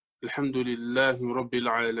الحمد لله رب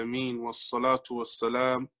العالمين والصلاة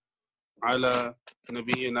والسلام على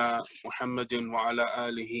نبينا محمد وعلى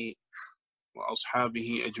آله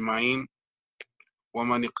وأصحابه أجمعين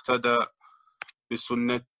ومن اقتدى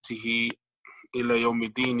بسنته إلى يوم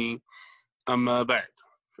الدين. أما بعد،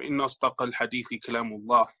 فإن أصدق الحديث كلام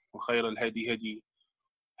الله، وخير الهدي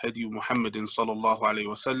هدي محمد صلى الله عليه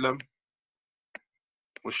وسلم،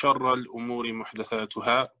 وشر الأمور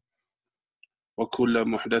محدثاتها، وكل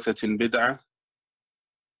محدثة بدعة،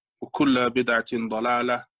 وكل بدعة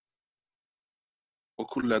ضلالة،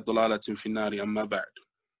 وكل ضلالة في النار. أما بعد.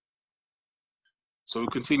 So we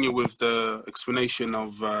continue with the explanation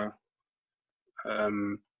of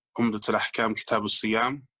Umdat al-Ahkam Kitab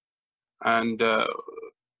al-Siyam, and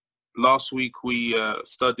last week we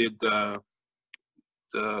studied the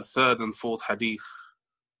third and fourth hadith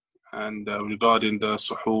and regarding the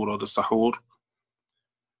suhoor or the sahur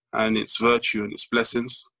and its virtue and its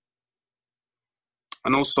blessings,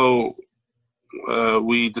 and also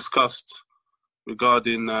we discussed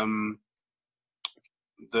regarding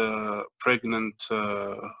the pregnant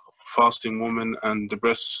fasting woman and the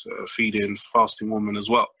breastfeeding fasting woman as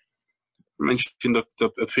well. I mentioned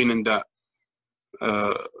the opinion that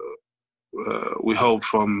we hold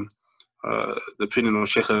from the opinion of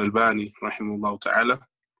Shaykh al-Albani rahimahullah ta'ala,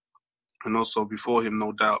 and also before him,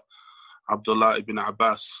 no doubt, Abdullah ibn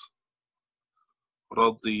Abbas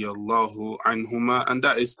radiyallahu anhuma, and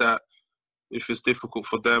that is that if it's difficult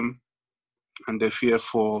for them and they fear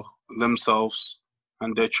for themselves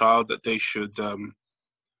and their child, that they should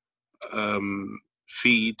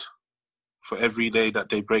feed for every day that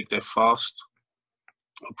they break their fast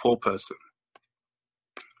a poor person.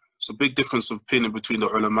 It's a big difference of opinion between the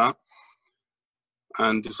ulama,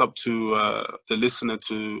 and it's up to the listener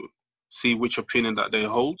to see which opinion that they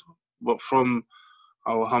hold. But from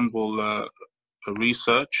our humble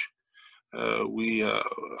research, I've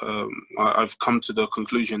come to the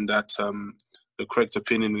conclusion that the correct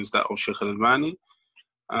opinion is that of Shaykh al-Albani,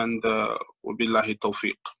 and wabillahi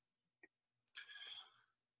tawfiq.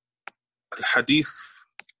 Al-Hadith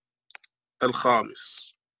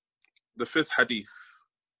al-Khamis, the fifth hadith,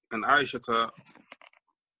 and Aisha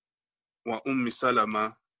wa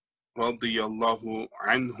Salama radiyallahu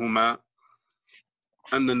anhuma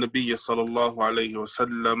أن النبي صلى الله عليه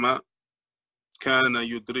وسلم كان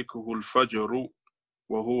يدركه الفجر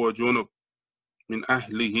وهو جنب من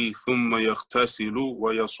أهله ثم يغتسل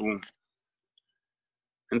ويصوم.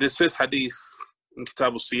 In this fifth hadith in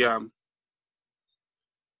Kitab al-Siyam,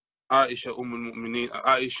 Aisha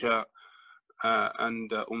Aisha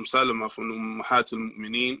and Salama from Ummahat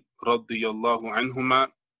al-Mu'mineen radiyallahu anhuma,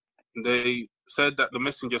 they said that the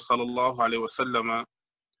Messenger sallallahu alayhi wasallam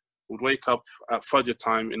would wake up at Fajr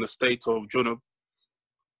time in a state of junub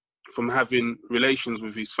from having relations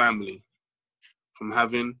with his family, from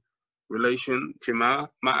having relation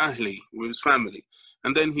ma'ahli, with his family.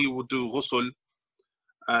 And then he would do ghusl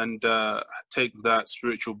and take that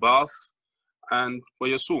spiritual bath and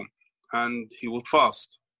wayasum, and he would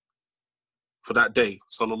fast for that day,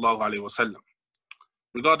 sallallahu alayhi wasallam.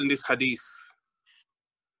 Regarding this hadith,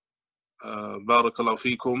 barakallahu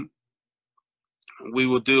feekum, we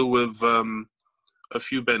will deal with a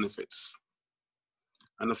few benefits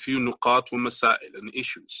and a few nuqat wa masail and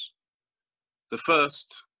issues. The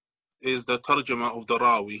first is the tarjama of the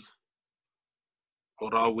rawi,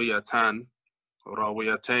 or rawiyatan, or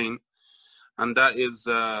rawiyatain, and that is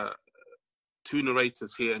two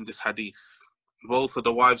narrators here in this hadith. Both are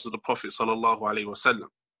the wives of the Prophet sallallahu alaihi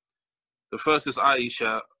wasallam. The first is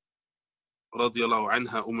Aisha radiyallahu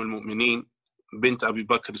anha, al-Mu'mineen, bint Abi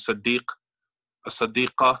Bakr as-Siddiq,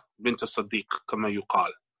 as-Siddiqa bint as-Siddiq, kama yuqal.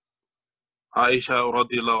 Aisha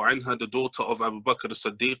radiyallahu anha, the daughter of Abu Bakr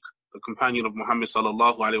as-Siddiq, the companion of Muhammad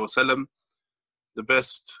sallallahu alaihi wasallam. The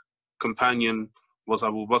best companion was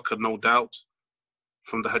Abu Bakr, no doubt,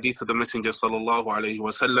 from the hadith of the Messenger sallallahu alaihi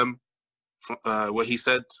wasallam, where he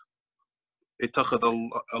said, اتخذ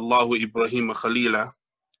الله إبراهيم خليلا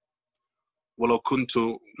ولو كنت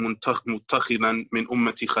متخذا من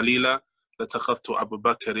أمتي خليلا لاتخذت أبو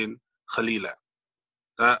بكر خليلا.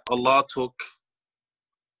 That Allah took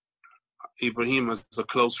Ibrahim as a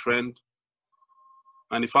close friend,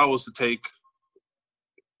 and if I was to take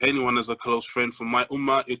anyone as a close friend from my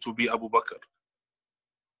ummah, it would be Abu Bakr.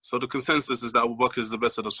 So the consensus is that Abu Bakr is the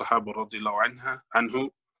best of the Sahaba radiyallahu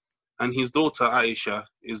anhu, and his daughter Aisha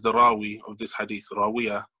is the rawi of this hadith,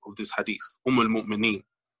 rawiya of this hadith, al-Mu'mineen.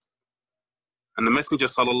 And the Messenger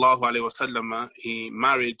sallallahu alayhi wasallam, he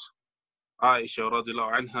married Aisha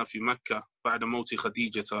radiyallahu anha fi Mecca بعد موت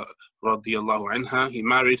خديجة رضي الله عنها. He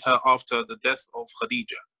married her after the death of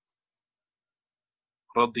Khadija.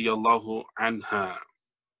 radiyallahu anha.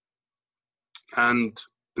 And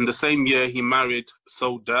in the same year, he married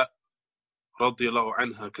Sauda radiyallahu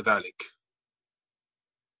anha kadhalik.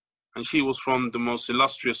 And she was from the most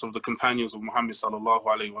illustrious of the companions of Muhammad sallallahu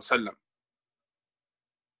alayhi wasallam.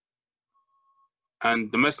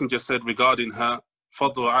 And the Messenger said regarding her,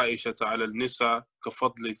 فضل عائشة على النساء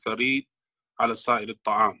كفضل الثريد على سائر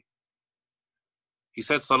الطعام. He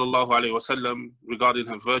said sallallahu alayhi wasallam regarding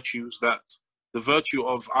her virtues that the virtue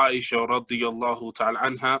of Aisha radiyallahu ta'ala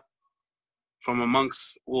anha from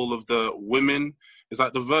amongst all of the women is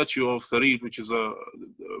like the virtue of tharid, which is a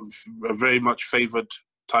very much favored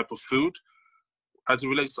type of food as it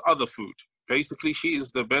relates to other food. Basically, she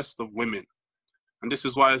is the best of women. And this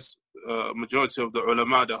is why majority of the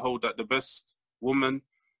ulama that hold that the best woman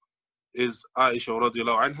is Aisha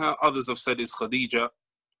radiallahu anha. Others have said is Khadija,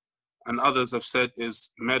 and others have said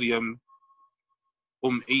is Maryam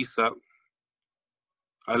Isa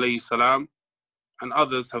alayhi salam, and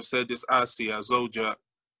others have said is Asiya Zawja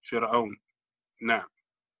Fir'aun. Now,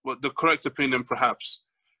 but the correct opinion perhaps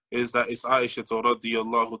is that it's Aisha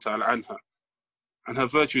radiallahu ta'ala anha, and her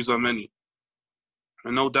virtues are many.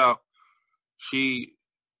 And no doubt she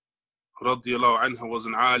radiallahu anha was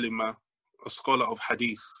an alima, a scholar of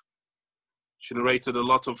hadith. She narrated a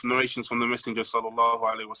lot of narrations from the Messenger sallallahu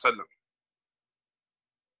alaihi wasallam.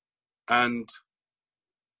 And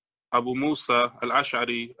Abu Musa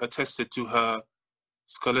al-Ash'ari attested to her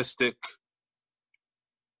scholastic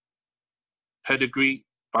pedigree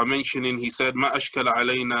by mentioning, he said, ما أشكل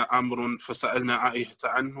علينا أمر فسألنا عائشة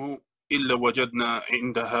عنه إلا وجدنا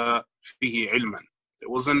عندها فيه علما. It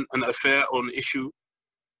wasn't an affair or an issue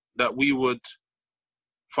that we would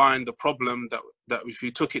find a problem that if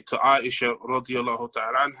you took it to Aisha radiallahu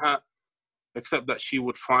ta'ala anha, except that she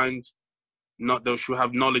would find that she would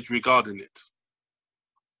have knowledge regarding it.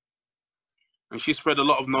 And she spread a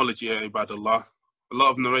lot of knowledge, ya ibadallah, a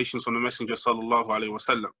lot of narrations from the Messenger sallallahu alayhi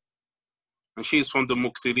wasallam. And she is from the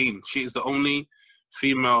Mukthirin. She is the only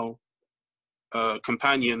female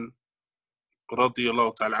companion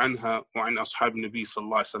radiallahu ta'ala anha wa an ashab nabi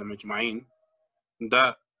sallallahu alayhi wa sallam ajma'in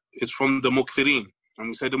that is from the Mukthirin. And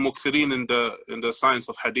we say the Mukthirin in the science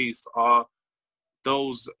of hadith are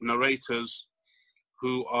those narrators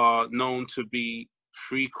who are known to be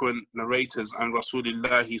frequent narrators and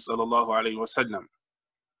Rasulullah sallallahu alayhi wa sallam.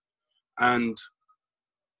 And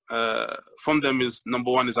from them is,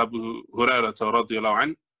 number one is Abu Hurairah radiallahu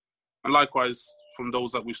anh, and likewise from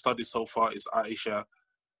those that we've studied so far is Aisha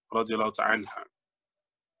radiallahu anha.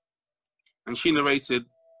 And she narrated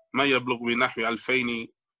ما يبلغ بنحو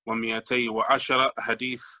 2210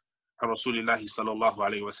 hadith عن رسول الله صلى الله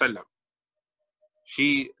عليه وسلم.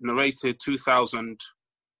 She narrated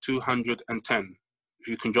 2,210, if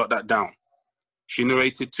you can jot that down. She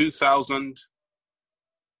narrated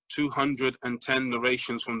 2,210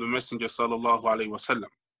 narrations from the Messenger sallallahu alayhi wasallam.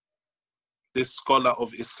 This scholar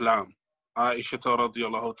of Islam, Aisha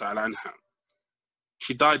radiallahu ta'ala anha.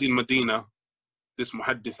 She died in Medina, this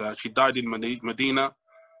muhadditha, she died in Medina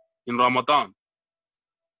in Ramadan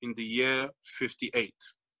in the year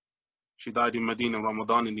 58. She died in Medina in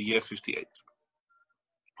Ramadan in the year 58.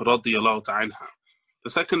 Radiallahu ta'ala anha. The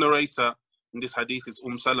second narrator in this hadith is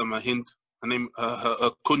Salama Hind. Her name,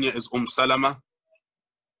 her kunya is Salama,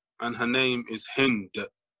 and her name is Hind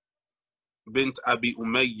bint Abi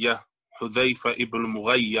Umayyah Hudhayfa ibn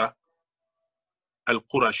Mughayya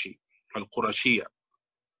al-Qurashiyya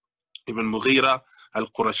ibn Mughira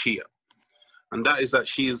al-Qurashiyya. And that is that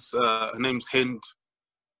she is, her name's Hind,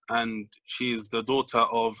 and she is the daughter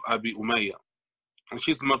of Abi Umayyah. And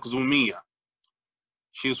she's Makhzumiyya.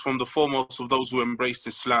 She is from the foremost of those who embraced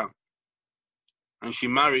Islam. And she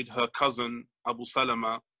married her cousin Abu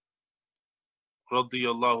Salama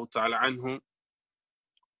radiyallahu ta'ala anhu.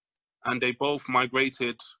 And they both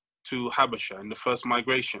migrated to Habasha in the first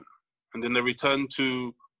migration. And then they returned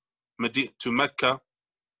to Mecca.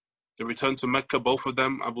 They returned to Mecca, both of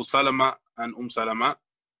them, Abu Salama and Salama.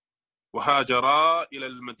 وَهَاجَرَا إِلَى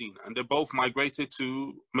الْمَدِينَةِ. And they both migrated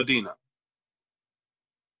to Medina.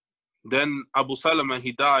 Then Abu Salama,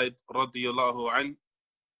 he died, radiyallahu anh,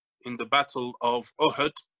 in the battle of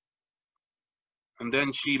Uhud. And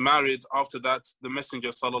then she married, after that, the Messenger,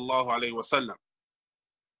 sallallahu alayhi wa sallam.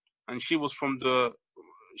 And she was from those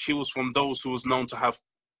who was known to have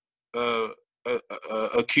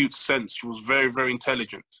acute sense. She was very, very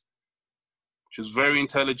intelligent. She was very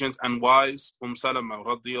intelligent and wise, Salama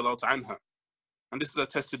radiyallahu anha. And this is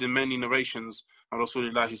attested in many narrations of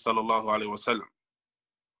Rasulullah sallallahu alayhi wa sallam.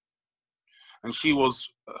 And she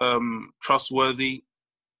was trustworthy.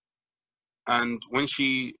 And when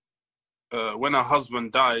her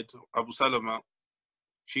husband died, Abu Salama,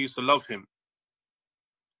 she used to love him.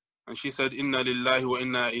 And she said, Inna lillahi wa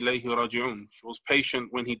inna ilayhi raji'un. She was patient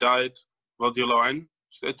when he died, radiallahu anhu.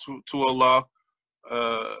 She said to Allah,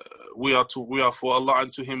 we are for Allah,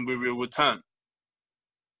 and to him we will return.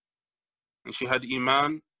 And she had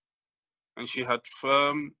iman, and she had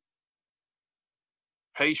firm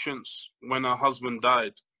patience when her husband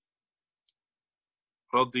died,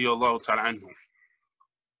 radiyallahu ta'ala anhu.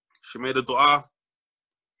 She made a dua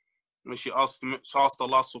when she asked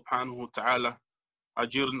Allah subhanahu wa ta'ala,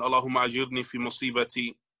 Allahumma ajirni fi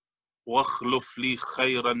musibati wa akhluf li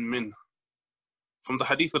khayran min. From the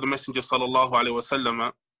hadith of the Messenger sallallahu alayhi wa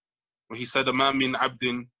sallam, where he said, ma min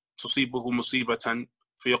abdin tusibuhu musibatan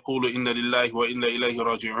fayaqulu inna lillahi wa inna ilayhi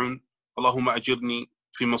raji'un. Allahumma ajirni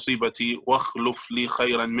fi musibati wa akhluf li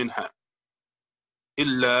khayran minha.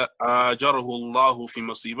 Illa ajarahu Allahu fi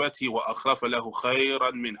musibati wa akhlafa lahu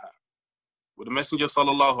khayran minha. With the Messenger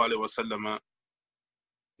sallallahu alayhi wa sallam,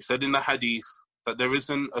 he said in the hadith that there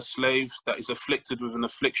isn't a slave that is afflicted with an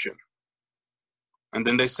affliction, and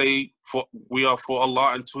then they say, we are for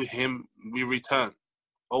Allah, and to him we return.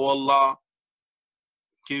 Oh Allah,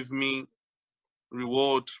 give me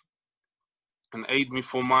reward and aid me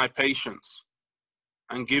for my patience,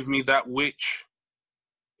 and give me that which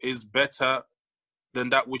is better than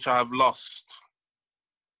that which I have lost.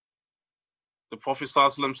 The Prophet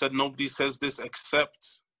ﷺ said, nobody says this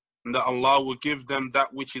except that Allah will give them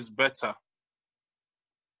that which is better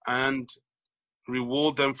and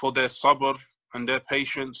reward them for their sabr and their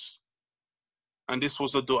patience. And this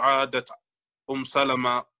was a dua that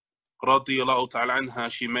Salama radiyallahu ta'ala anha,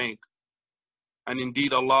 she made. And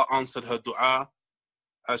indeed Allah answered her dua,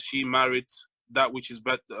 as she married that which is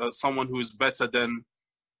better, someone who is better than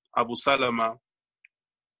Abu Salama.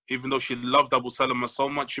 Even though she loved Abu Salama so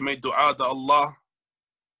much, she made dua that Allah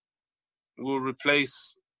will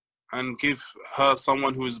replace and give her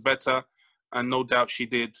someone who is better. And no doubt she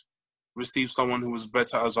did receive someone who was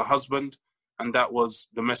better as a husband, and that was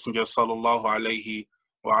the Messenger sallallahu alayhi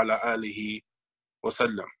wa ala alihi wa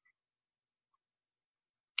sallam.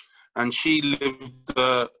 And she lived,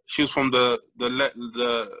 she was from the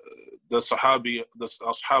Sahabi, the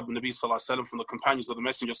Ashab Nabi sallallahu alayhi wa sallam, from the companions of the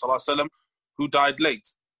Messenger sallallahu alayhi wa sallam, who died late,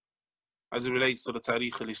 as it relates to the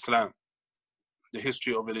Tariq al-Islam, the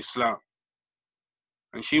history of Islam.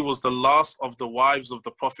 And she was the last of the wives of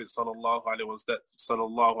the Prophet sallallahu alaihi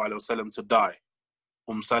wasallam to die.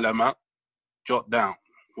 Salama, jot down,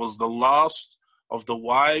 was the last of the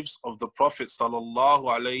wives of the Prophet sallallahu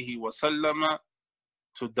alaihi wasallam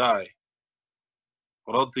to die.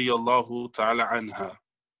 Radiyallahu ta'ala anha.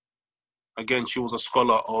 Again, she was a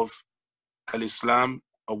scholar of al-Islam,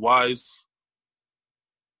 a wise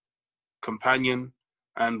companion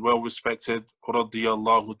and well-respected.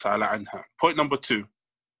 Radiyallahu ta'ala anha. Point number 2.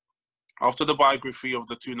 After the biography of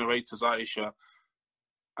the two narrators, Aisha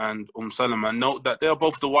and Salama, note that they are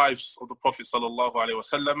both the wives of the Prophet sallallahu alaihi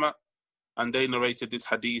wasallam, and they narrated this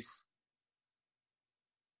hadith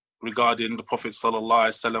regarding the Prophet sallallahu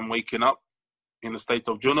alaihi wasallam waking up in the state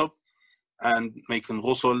of junub and making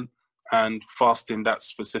ghusl and fasting that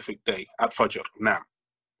specific day at Fajr. Now,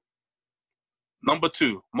 number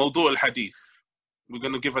 2, Mawdu' al-Hadith. We're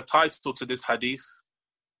going to give a title to this hadith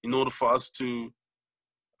in order for us to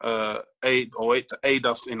aid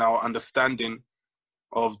us in our understanding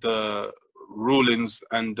of the rulings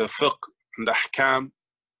and the fiqh and the ahkam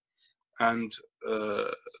and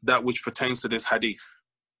that which pertains to this hadith.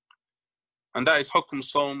 And that is hukm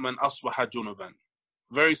sawm man asbaha junuban.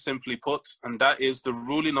 Very simply put, and that is the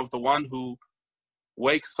ruling of the one who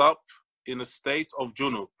wakes up in a state of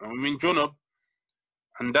junub. And we mean junub,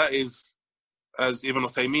 and that is, as Ibn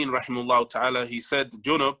Uthaymeen rahimahullah ta'ala, he said,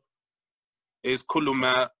 junub is kullu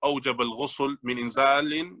ma awjab al-ghusl min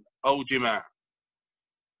inzalin aw jima'.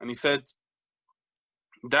 And he said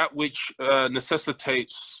that which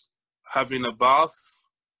necessitates having a bath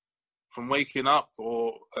from waking up,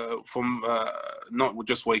 or from not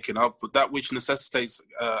just waking up, but that which necessitates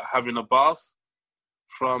having a bath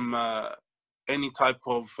from any type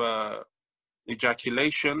of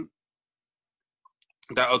ejaculation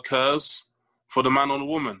that occurs for the man or the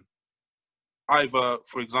woman. Either,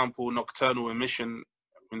 for example, nocturnal emission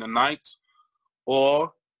in the night,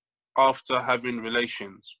 or after having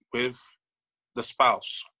relations with the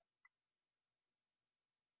spouse.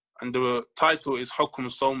 And the title is Hukm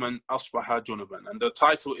Sawman Asbaha Junuban. And the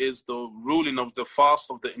title is the ruling of the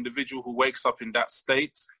fast of the individual who wakes up in that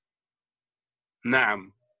state.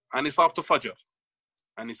 Na'am. And it's after Fajr.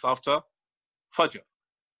 And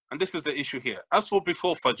this is the issue here. As for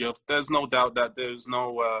before Fajr, there's no doubt that there's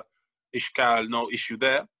no ishkal, no issue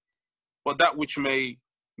there. But that which may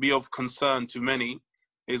be of concern to many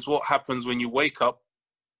is what happens when you wake up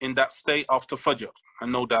in that state after Fajr.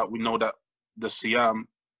 And no doubt we know that the Siyam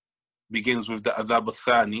begins with the Adhab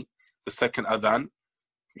al-Thani, the second Adhan,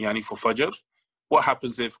 yani for Fajr. What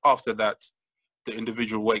happens if after that the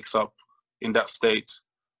individual wakes up in that state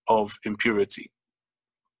of impurity?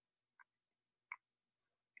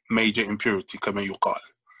 Major impurity, kama yuqal.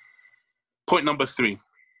 Point number three.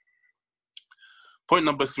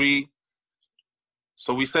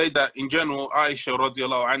 So we say that in general, Aisha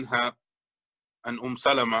radiallahu anha and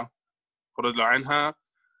Salama radiallahu anha,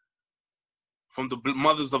 from the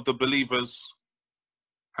mothers of the believers,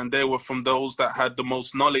 and they were from those that had the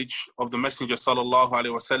most knowledge of the Messenger sallallahu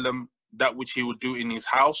alaihi wasallam, that which he would do in his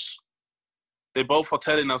house. They both are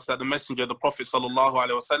telling us that the Messenger, the Prophet sallallahu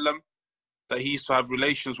alaihi wasallam, that he used to have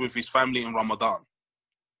relations with his family in Ramadan.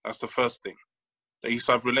 That's the first thing. That he used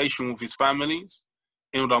to have relations with his families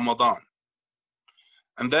in Ramadan.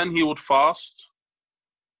 And then he would fast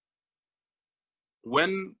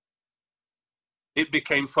when it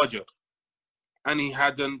became Fajr and he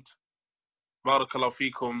hadn't, barakallahu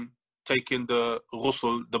feekum, taken the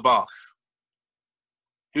ghusl, the bath.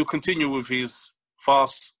 He would continue with his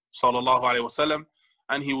fast, sallallahu alaihi wasallam,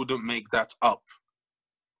 and he wouldn't make that up.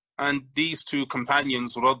 And these two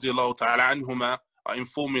companions, radiallahu ta'ala anhuma, are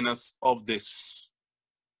informing us of this.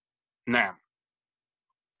 Now,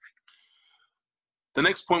 the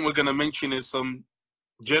next point we're going to mention is some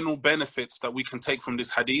general benefits that we can take from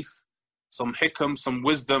this hadith, some hikam, some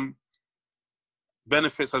wisdom,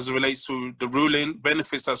 benefits as it relates to the ruling,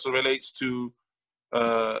 benefits as it relates to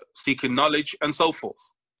seeking knowledge, and so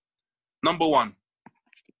forth. Number one,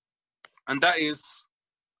 and that is,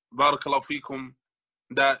 barakallahu feekum,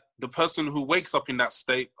 that the person who wakes up in that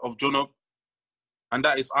state of junub, and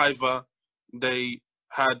that is either they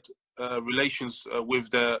had relations with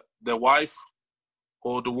their wife,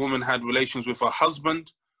 or the woman had relations with her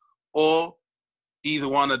husband, or either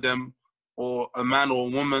one of them, or a man or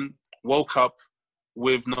a woman, woke up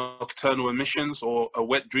with nocturnal emissions or a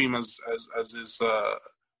wet dream, as is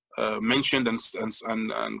mentioned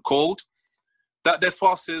and called, that their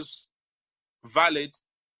fast is valid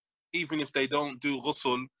even if they don't do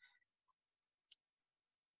ghusl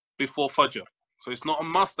before Fajr. So it's not a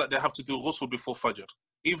must that they have to do ghusl before Fajr.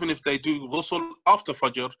 Even if they do ghusl after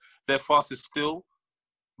Fajr, their fast is still,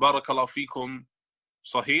 barakallahu feekum,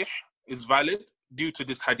 sahih, is valid due to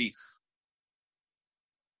this hadith.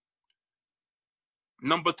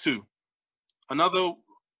 Number two, another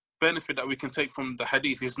benefit that we can take from the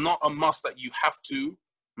hadith is not a must that you have to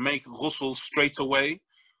make ghusl straight away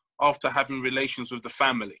after having relations with the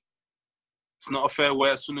family. It's not a fair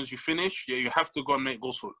way as soon as you finish, you have to go and make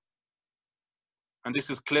ghusl. And this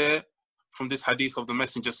is clear from this hadith of the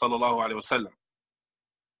Messenger sallallahu alaihi wasallam.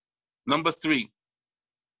 Number three,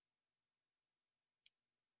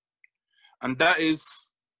 and that is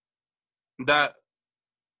that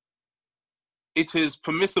it is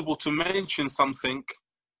permissible to mention something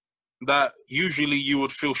that usually you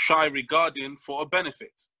would feel shy regarding for a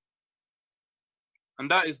benefit. And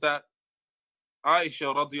that is that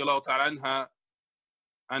Aisha radiallahu ta'ala anha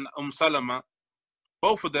and Salama,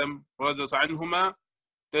 both of them, radiallahu ta'ala anhuma,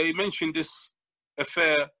 they mentioned this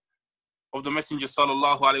affair of the Messenger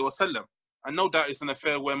sallallahu alaihi wasallam. And no doubt it's an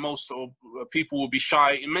affair where most people will be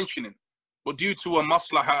shy in mentioning. But due to a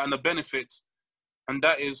maslahah and a benefit, and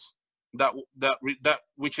that is that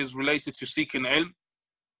which is related to seeking ilm,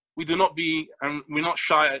 we do not be, and we're not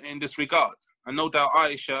shy in this regard. And no doubt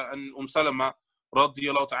Aisha and Salama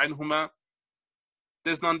radiyallahu ta'ala anhuma,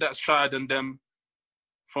 there's none that's shyer than them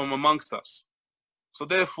from amongst us. So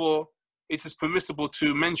therefore, it is permissible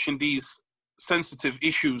to mention these sensitive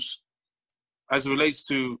issues as it relates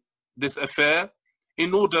to this affair,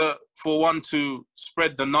 in order for one to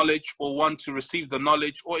spread the knowledge, or one to receive the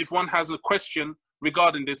knowledge, or if one has a question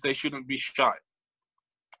regarding this, they shouldn't be shy.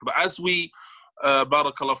 But as we,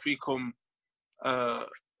 barakallahu feekum,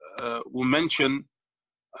 will mention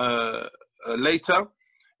later,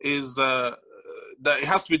 is that it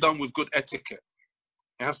has to be done with good etiquette.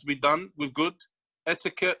 It has to be done with good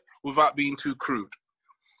etiquette without being too crude.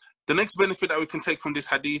 The next benefit that we can take from this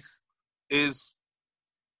hadith is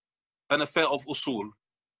an affair of usul.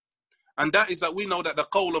 And that is that we know that the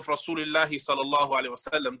qawl of Rasulullah sallallahu alaihi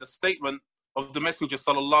wasallam, the statement of the Messenger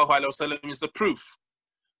sallallahu alaihi wasallam, is the proof.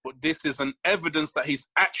 But this is an evidence that his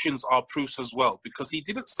actions are proofs as well, because he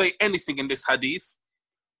didn't say anything in this hadith,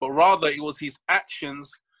 but rather it was his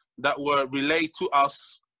actions that were relayed to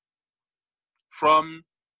us from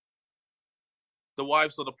the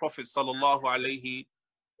wives of the Prophet sallallahu alaihi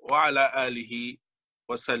wa ala alihi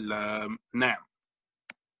wasallam. Now,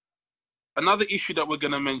 another issue that we're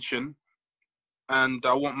going to mention, and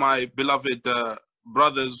I want my beloved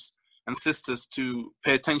brothers and sisters to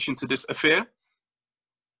pay attention to this affair.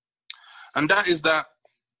 And that is that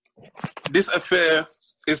this affair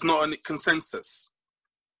is not a consensus.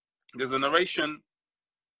 There's a narration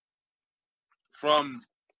from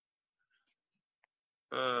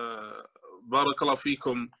Barakallahu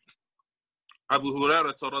feekum, Abu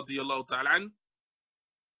Hurairah radiyallahu ta'ala an,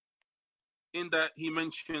 in that he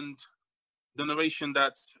mentioned the narration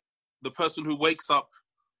that the person who wakes up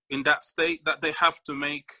in that state, that they have to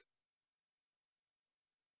make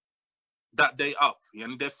that day up,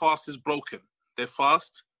 and their fast is broken. Their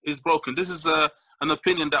fast is broken. This is an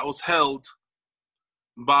opinion that was held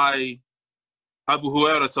by Abu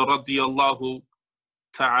Hurairah radiyallahu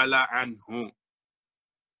ta'ala anhu.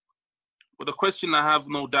 But the question I have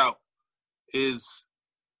no doubt is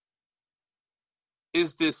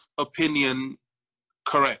this opinion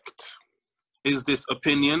correct? Is this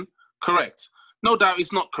opinion correct? No doubt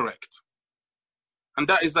it's not correct. And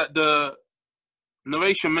that is that the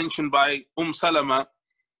narration mentioned by Salama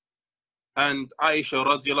and Aisha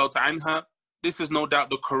radiallahu anha, this is no doubt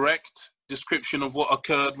the correct description of what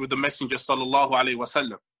occurred with the Messenger sallallahu alaihi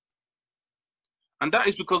wasallam. And that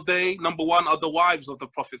is because they, number one, are the wives of the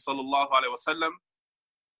Prophet sallallahu alaihi wasallam.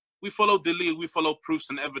 We follow dalil, we follow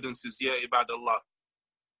proofs and evidences, ya ibadallah.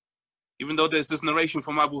 Even though there's this narration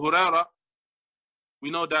from Abu Hurairah,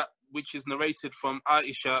 we know that which is narrated from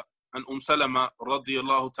Aisha and Salama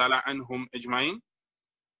radiallahu ta'ala anhum ajma'in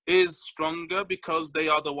is stronger because they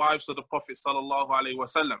are the wives of the Prophet sallallahu alaihi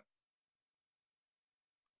wasallam.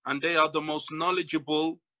 And they are the most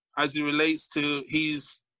knowledgeable as it relates to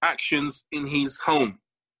his actions in his home.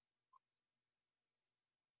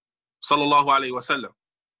 Sallallahu alaihi wasallam.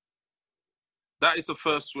 That is the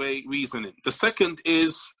first way reasoning. The second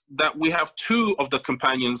is that we have two of the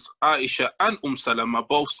companions, Aisha and Salama,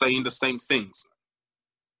 both saying the same things.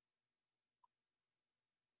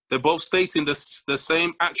 They're both stating the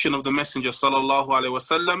same action of the Messenger sallallahu alaihi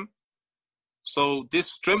wasallam. So this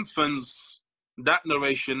strengthens that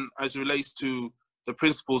narration as it relates to the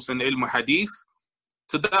principles in ilm hadith,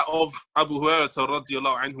 to that of Abu Hurairah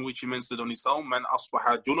radiyallahu anhu, which he mentioned on his own, man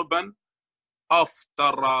asbaha junuban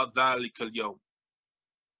aftara dhalika al-yawm.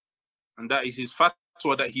 And that is his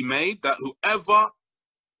fatwa that he made, that whoever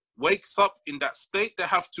wakes up in that state, they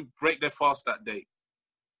have to break their fast that day.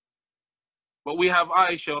 But we have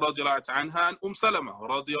Aisha radiallahu anha and Salama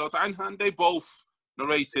radiallahu anha, and they both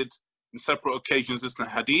narrated in separate occasions this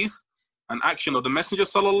hadith, an action of the Messenger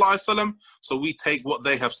sallallahu alaihi wasallam. So we take what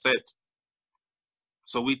they have said.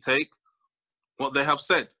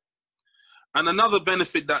 And another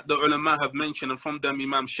benefit that the ulama have mentioned, and from them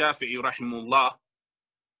Imam Shafi'i rahimullah,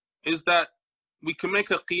 is that we can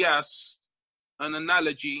make a qiyas, an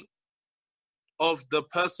analogy of the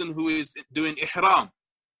person who is doing ihram,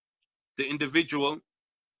 the individual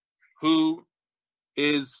who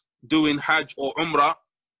is doing Hajj or Umrah,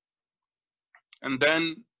 and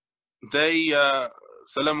then they,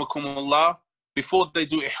 salamakumullah, before they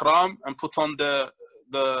do ihram and put on the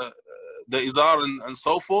izar and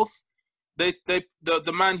so forth,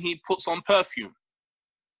 the man, he puts on perfume.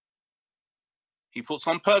 He puts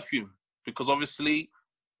on perfume because obviously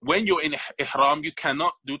when you're in ihram, you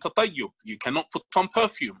cannot do tatayyub. You cannot put on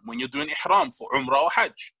perfume when you're doing ihram for Umrah or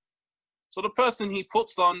Hajj. So the person, he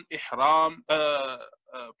puts on ihram,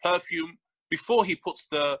 perfume before he puts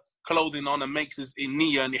the clothing on and makes his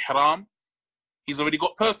niyyah and ihram. He's already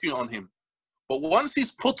got perfume on him. But once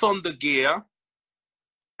he's put on the gear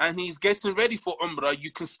and he's getting ready for Umrah,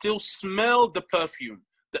 you can still smell the perfume.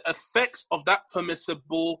 The effects of that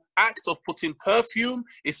permissible act of putting perfume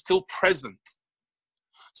is still present.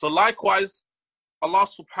 So likewise, Allah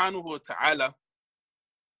subhanahu wa ta'ala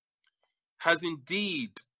has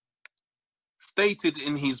indeed stated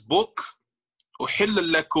in his book, أُحِلَّ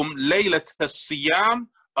لَكُمْ لَيْلَةَ الصِّيَامِ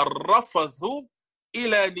الرَّفَثُ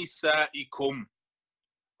إِلَى نِسَائِكُمْ.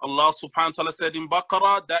 Allah subhanahu wa ta'ala said in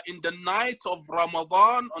Baqarah that in the night of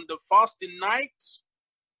Ramadan, on the fasting night,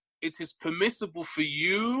 it is permissible for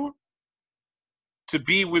you to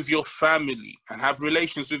be with your family and have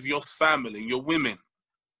relations with your family, your women.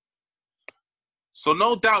 So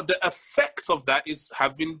no doubt the effects of that is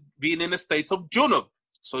having been in a state of junub.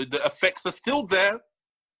 So the effects are still there,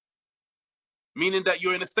 meaning that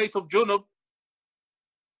you're in a state of junub,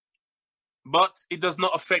 but it does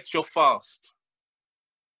not affect your fast.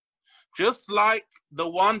 Just like the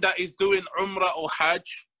one that is doing Umrah or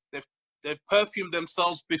Hajj, they've perfumed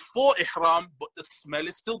themselves before Ihram, but the smell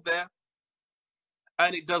is still there.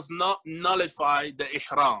 And it does not nullify the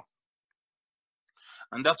Ihram.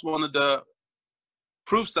 And that's one of the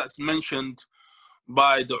proofs that's mentioned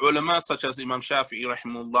by the ulama such as Imam Shafi'i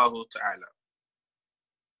rahimahullah ta'ala.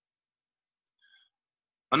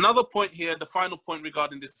 Another point here, the final point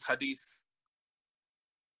regarding this hadith,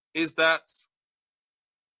 is that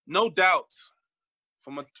no doubt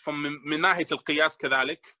from min nahiyat al-qiyas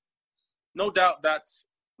kadhalik, no doubt that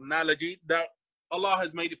analogy that Allah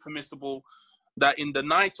has made it permissible that in the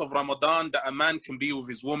night of Ramadan that a man can be with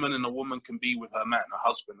his woman and a woman can be with her man, her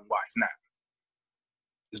husband and wife. Now,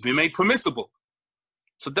 it's been made permissible.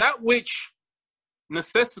 So that which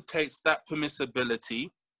necessitates that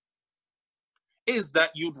permissibility is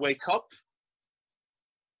that you'd wake up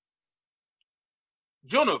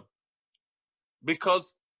junub,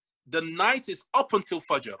 because the night is up until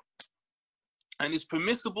Fajr, and it's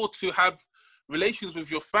permissible to have relations with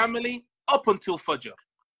your family up until Fajr.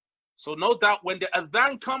 So no doubt when the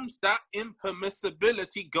adhan comes, that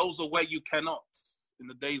impermissibility goes away. You cannot in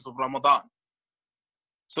the days of Ramadan.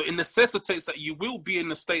 So it necessitates that you will be in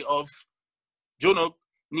the state of junub,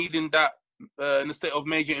 needing that, in the state of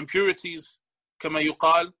major impurities, kama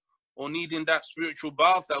yuqal, or needing that spiritual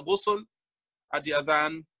bath, that ghusl, at the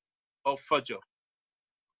adhan of Fajr.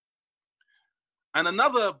 And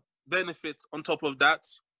another benefit on top of that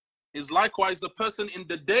is likewise the person in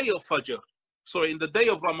the day of Fajr, in the day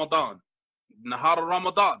of Ramadan, Nahar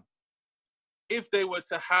Ramadan, if they were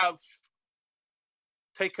to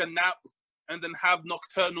take a nap and then have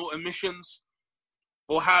nocturnal emissions,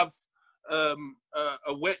 or have a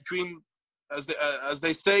wet dream, as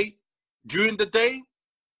they say, during the day,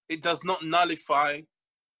 it does not nullify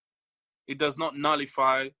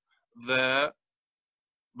their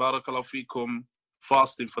barakallahu fikum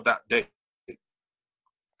fasting for that day.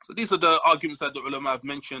 So these are the arguments that the ulama have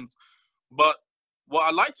mentioned. But what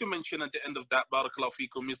I'd like to mention at the end of that, barakallahu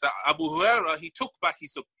fikum, is that Abu Hurairah, he took back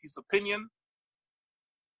his opinion,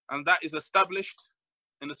 and that is established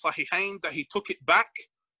in the Sahihain, that he took it back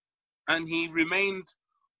and he remained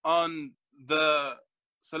on the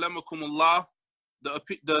salamakumullah,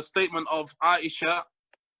 the statement of Aisha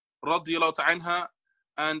radiyallahu anha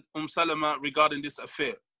and Salama regarding this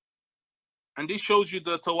affair. And this shows you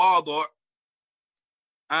the tawadu'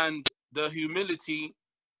 and the humility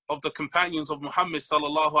of the companions of Muhammad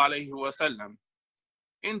sallallahu alayhi wa sallam.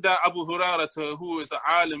 In that, Abu Hurairah, who is an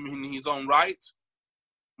alim in his own right,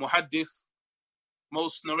 muhaddith,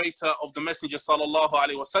 most narrator of the Messenger sallallahu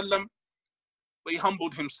alayhi wa sallam, but he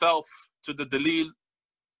humbled himself to the dalil,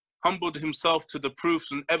 humbled himself to the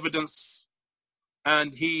proofs and evidence,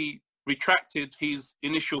 and he retracted his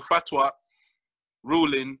initial fatwa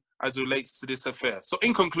ruling as it relates to this affair. So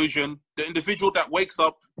in conclusion, the individual that wakes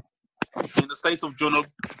up in the state of junub,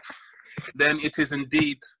 then it is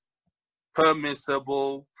indeed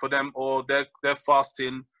permissible for them, or their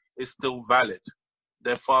fasting is still valid.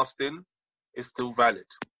 Their fasting is still valid.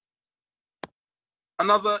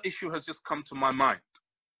 Another issue has just come to my mind,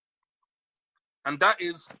 and that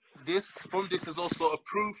is this. From this is also a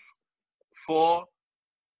proof for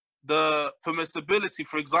the permissibility,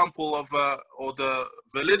 for example, of or the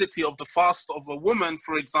validity of the fast of a woman,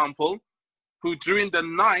 for example, who during the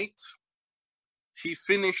night she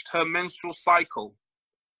finished her menstrual cycle.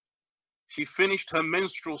 She finished her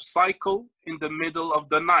menstrual cycle in the middle of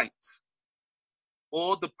the night,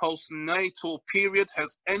 or the postnatal period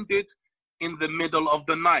has ended in the middle of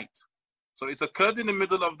the night. So it's occurred in the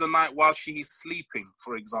middle of the night while she is sleeping,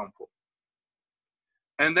 for example.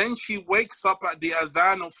 And then she wakes up at the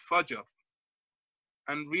adhan of Fajr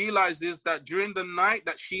and realizes that during the night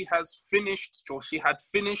that she has finished, or she had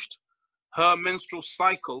finished her menstrual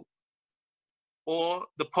cycle or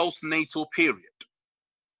the postnatal period.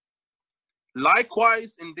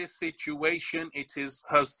 Likewise, in this situation, it is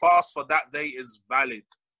her fast for that day is valid.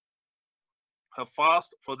 Her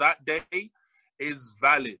fast for that day is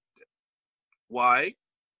valid. Why?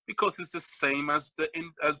 Because it's the same as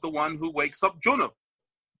the one who wakes up junub.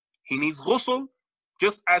 He needs ghusl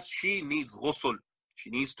just as she needs ghusl. She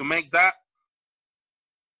needs to make that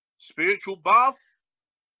spiritual bath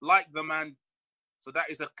like the man. So that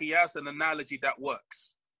is a qiyas, an analogy that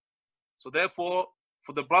works. So therefore,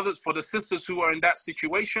 for the brothers, for the sisters who are in that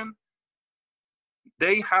situation,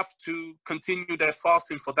 they have to continue their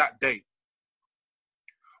fasting for that day.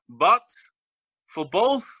 But for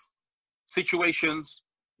both situations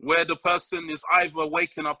where the person is either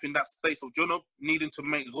waking up in that state of junub, needing to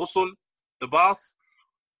make ghusl, the bath,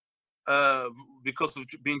 because of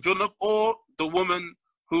being junub, or the woman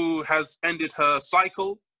who has ended her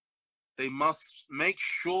cycle, they must make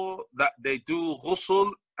sure that they do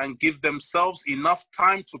ghusl and give themselves enough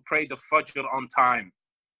time to pray the Fajr on time.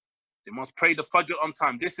 They must pray the Fajr on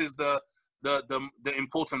time. This is the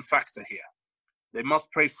important factor here. They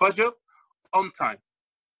must pray Fajr on time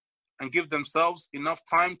and give themselves enough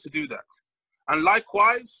time to do that. And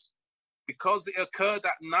likewise, because it occurred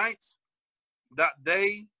at night that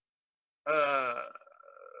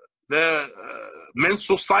their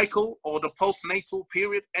menstrual cycle or the postnatal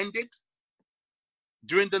period ended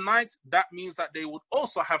during the night, that means that they would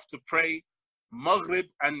also have to pray Maghrib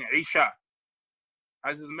and Isha,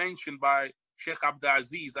 as is mentioned by Sheikh Abdul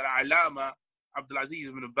Aziz al-Alama Abdul Aziz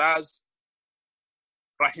ibn Baz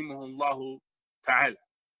rahimahullahu ta'ala.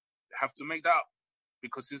 They have to make that up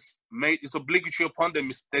because it's obligatory upon them.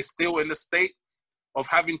 They're still in the state of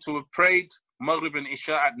having to have prayed Maghrib and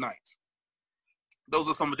Isha at night. Those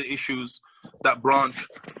are some of the issues that branch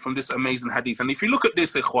from this amazing hadith. And if you look at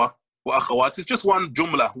this, ikhwa wa akhawat, it's just one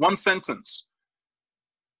jumla, one sentence.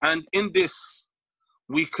 And in this,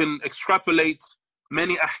 we can extrapolate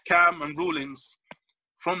many ahkam and rulings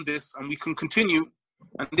from this, and we can continue.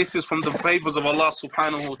 And this is from the favors of Allah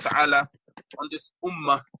subhanahu wa ta'ala on this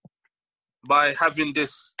ummah by having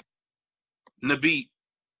this Nabi,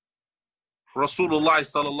 Rasulullah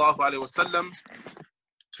sallallahu alayhi wasallam,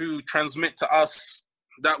 to transmit to us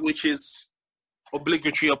that which is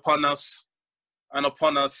obligatory upon us and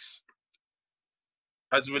upon us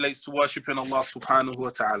as it relates to worshipping Allah subhanahu wa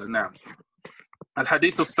ta'ala. Now,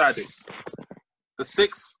 al-hadith al-sadis, the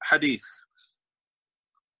sixth hadith,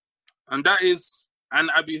 and that is an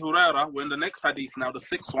Abi Hurairah. We're in the next hadith now, the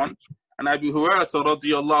sixth one. And Abi Hurairah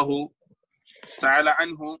radiyallahu ta'ala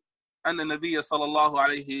anhu أن النبي صلى الله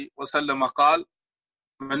عليه وسلم قال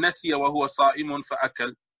من نسي وهو صائم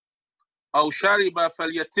فأكل أو شرب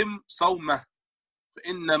فليتم صومه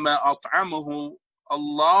فإنما أطعمه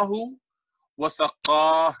الله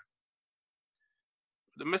وسقاه.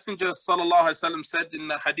 The Messenger sallallahu alaihi wasallam said in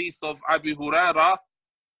the hadith of Abi Hurairah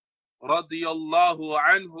radiyallahu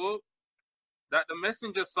anhu that the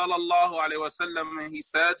Messenger sallallahu alaihi wasallam, he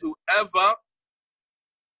said, whoever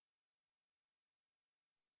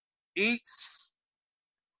eats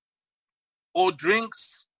or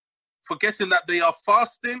drinks forgetting that they are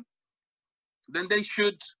fasting, then they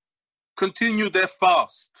should continue their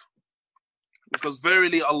fast, because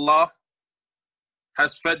verily Allah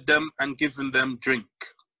has fed them and given them drink.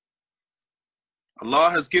 Allah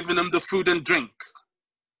has given them the food and drink.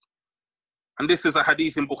 And this is a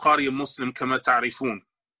hadith in Bukhari and Muslim, kama ta'rifun.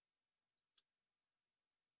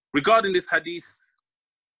 Regarding this hadith,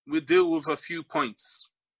 we deal with a few points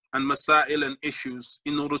and masail and issues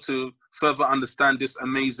in order to further understand this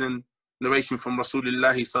amazing narration from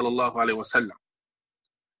Rasulullah sallallahu alaihi wasallam.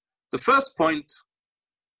 The first point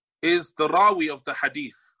is the rawi of the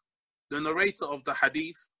hadith, the narrator of the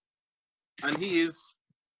hadith, and he is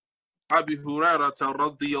Abi Hurairah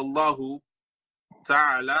radiyallahu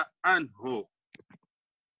ta'ala anhu.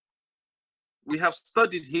 We have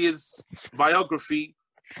studied his biography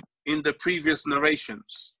in the previous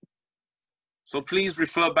narrations, so please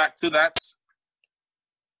refer back to that.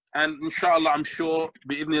 And inshallah, I'm sure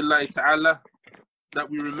bi'idhnillahi ta'ala that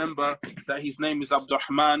we remember that his name is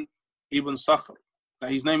Abdurrahman ibn Sakhr.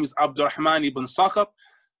 That his name is Abdurrahman ibn Sakhr,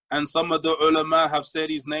 and some of the ulama have said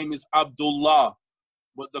his name is Abdullah,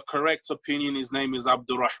 but the correct opinion, his name is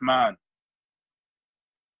Abdurrahman.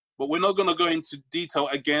 But we're not going to go into detail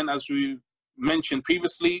again, as we mentioned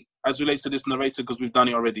previously, as relates to this narrator, because we've done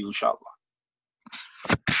it already, inshallah.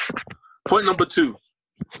 Point number 2.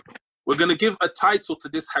 We're going to give a title to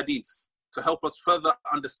this hadith to help us further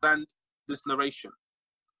understand this narration.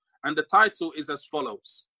 And the title is as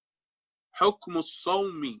follows: حكم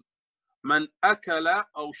الصوم من أكل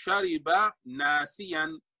أو شرب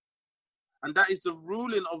ناسيا. And that is the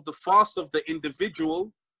ruling of the fast of the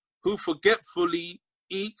individual who forgetfully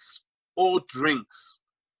eats or drinks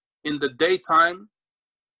in the daytime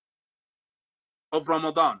of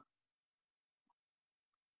Ramadan.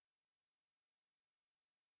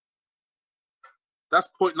 That's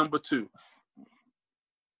point number 2.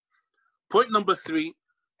 Point number 3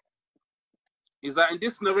 is that in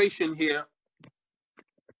this narration here,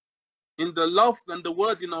 in the lafz and the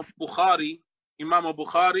wording of Bukhari, Imam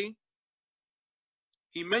al-Bukhari,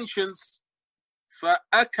 he mentions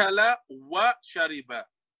فَأَكَلَ وَشَرِبَ.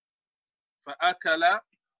 فَأَكَلَ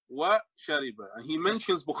وَشَرِبَ. And he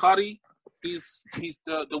mentions Bukhari,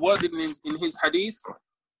 the wording in his hadith,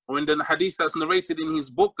 or in the hadith that's narrated in his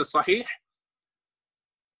book, the Sahih,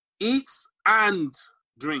 eats and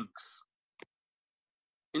drinks.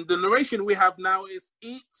 In the narration we have now is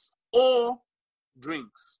eats or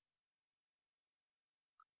drinks.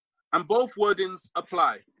 And both wordings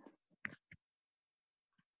apply.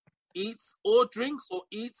 Eats or drinks, or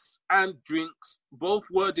eats and drinks, both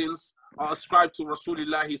wordings are ascribed to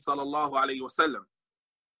Rasulullah sallallahu alayhi wasallam.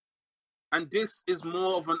 And this is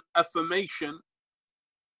more of an affirmation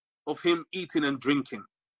of him eating and drinking.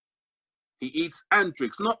 He eats and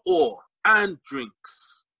drinks, not or, and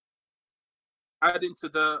drinks, adding to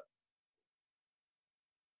the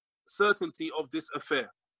certainty of this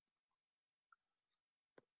affair.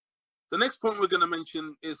 The next point we're going to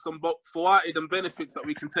mention is some fawaid and benefits that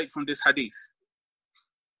we can take from this hadith.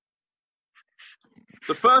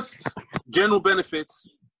 The first general benefit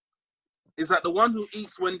is that the one who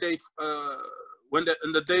eats in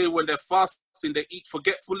the day when they're fasting, they eat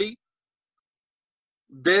forgetfully,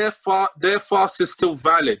 their fast is still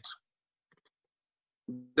valid.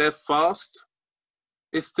 Their fast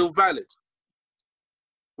is still valid.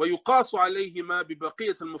 وَيُقَاسُ عَلَيْهِمَا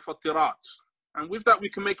بِبَقِيَةِ الْمُفَطِّرَاتِ. And with that, we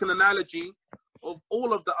can make an analogy of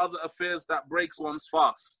all of the other affairs that breaks one's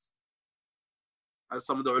fast. As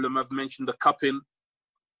some of the ulama have mentioned, the cupping.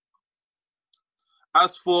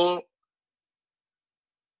 As for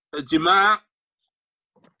jima',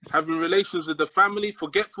 having relations with the family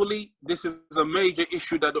forgetfully, this is a major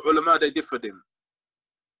issue that the ulama, they differed in.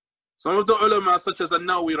 Some of the ulama, such as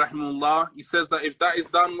An-Nawawi rahimahullah, he says that if that is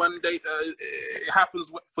done when it happens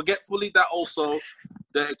forgetfully, that also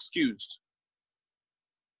they're excused.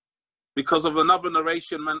 Because of another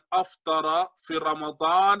narration, man aftara fi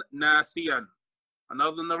Ramadan nasiyan.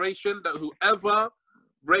 Another narration that whoever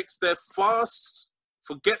breaks their fast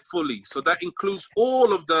forgetfully, so that includes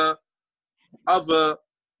all of the other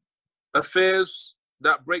affairs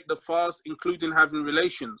that break the fast, including having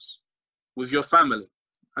relations with your family.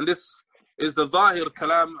 And this is the Zahir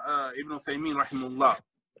Kalam Ibn Uthaymeen rahimahullah.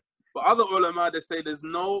 But other ulama, they say it's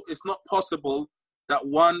not possible that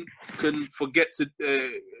one can forget to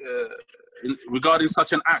regarding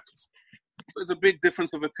such an act. So there's a big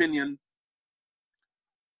difference of opinion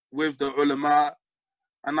with the ulama,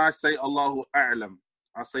 and I say Allahu A'lam.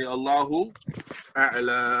 I say Allahu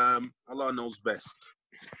A'lam. Allah knows best.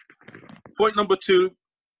 Point number 2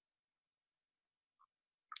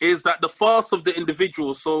 is that the fast of the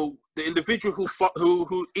individual, so the individual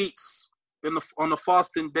who eats on a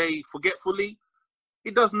fasting day forgetfully,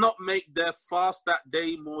 it does not make their fast that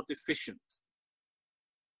day more deficient.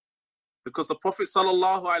 Because the Prophet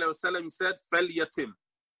sallallahu alaihi wasallam said, "Falyatim."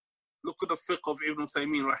 Look at the fiqh of Ibn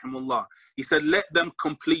Taymiyyah rahimahullah. He said, "Let them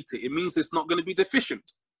complete it." It means it's not going to be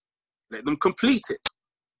deficient. Let them complete it.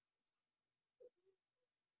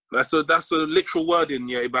 That's a literal word in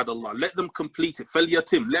Ya Ibadallah. Let them complete it.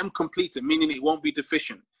 Falyatim. Let them complete it, meaning it won't be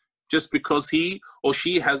deficient. Just because he or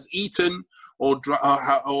she has eaten or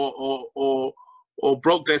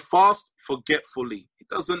broke their fast forgetfully. It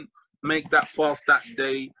doesn't make that fast that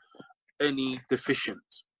day any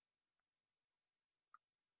deficient.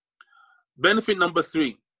 Benefit number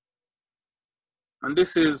 3, and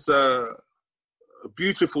this is a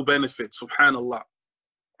beautiful benefit, subhanallah,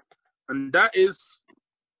 and that is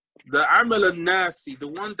the amal al-nasi, the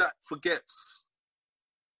one that forgets.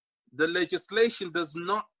 The legislation does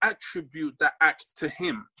not attribute that act to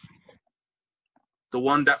him. The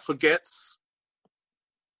one that forgets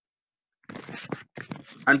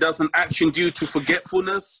and does an action due to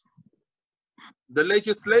forgetfulness, the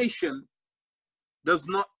legislation does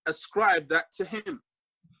not ascribe that to him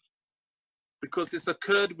because it's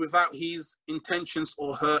occurred without his intentions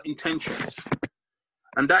or her intentions.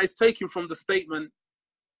 And that is taken from the statement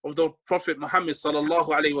of the Prophet Muhammad sallallahu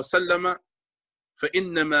alayhi wa sallam,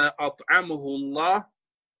 فَإِنَّمَا أَطْعَمُهُ اللَّهُ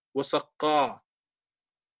وَسَقَّاهُ.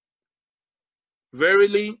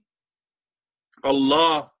 Verily,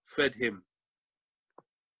 Allah fed him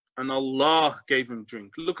and Allah gave him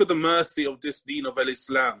drink. Look at the mercy of this deen of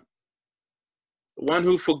al-Islam. The one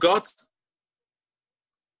who forgot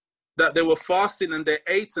that they were fasting and they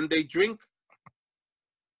ate and they drink,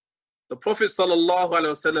 the Prophet sallallahu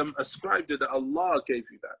alaihi wasallam ascribed it that Allah gave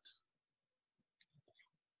you that.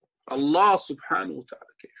 Allah subhanahu wa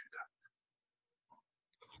ta'ala gave you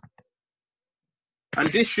that.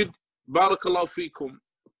 And this should, barakallahu feekum,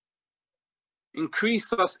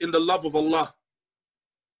 increase us in the love of Allah,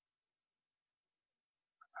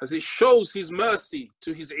 as it shows his mercy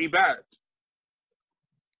to his ibad.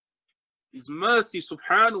 His mercy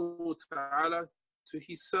subhanahu wa ta'ala to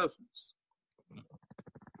his servants.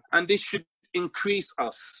 And this should increase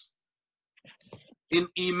us in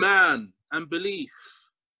iman and belief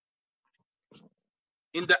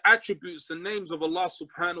in the attributes and names of Allah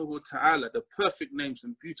subhanahu wa ta'ala, the perfect names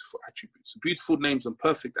and beautiful attributes, beautiful names and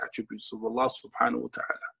perfect attributes of Allah subhanahu wa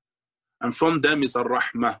ta'ala. And from them is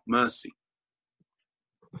ar-rahmah, mercy.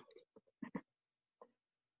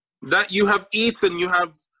 That you have eaten, you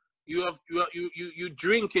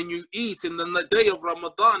drink and you eat in the day of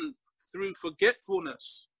Ramadan through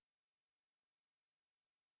forgetfulness.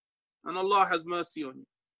 and Allah has mercy on you.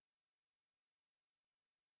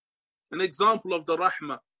 An example of the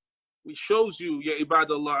rahmah which shows you, ya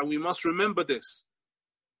ibadallah, and we must remember this,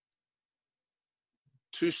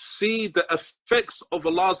 to see the effects of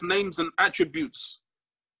Allah's names and attributes.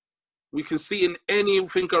 We can see in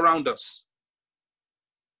anything around us.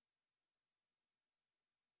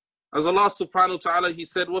 As Allah subhanahu wa ta'ala, He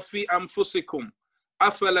said, وَفِي أَنفُسِكُمْ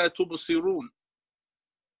أَفَلَا تُبْصِرُونَ.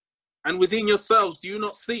 And within yourselves, do you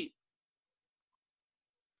not see?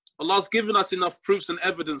 Allah's given us enough proofs and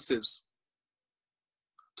evidences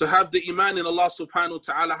to have the iman in Allah subhanahu wa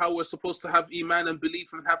ta'ala, how we're supposed to have iman and belief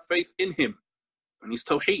and have faith in Him and His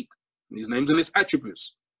tawheed, and His names and His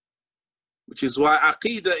attributes. Which is why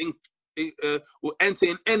aqeedah will enter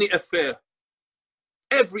in any affair.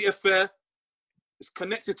 Every affair is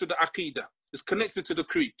connected to the aqeedah, is connected to the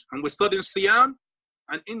creed. And we're studying Siyam,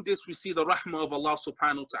 and in this we see the rahmah of Allah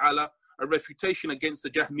subhanahu wa ta'ala, a refutation against the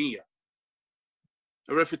Jahmiyyah,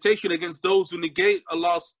 a refutation against those who negate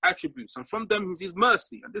Allah's attributes. And from them is His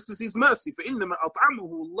mercy, and this is His mercy. فَإِنَّمَا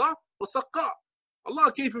أَطْعَمَهُ اللَّهُ وَسَقَّاهُ.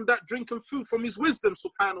 Allah gave him that drink and food from His wisdom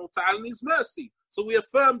subhanahu wa ta'ala and His mercy. So we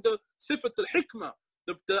affirm the sifat al-hikmah,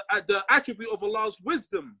 the attribute of Allah's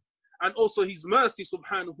wisdom and also His mercy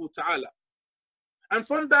subhanahu wa ta'ala. And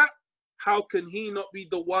from that, how can He not be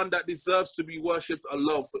the one that deserves to be worshipped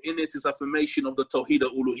alone? For in it is affirmation of the Tawheed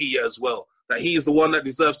al-Uluhiyyah as well, that He is the one that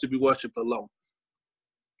deserves to be worshipped alone.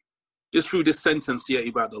 Just through this sentence here,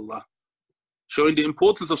 ibadallah, showing the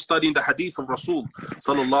importance of studying the hadith of Rasul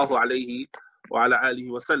sallallahu alayhi wa ala alihi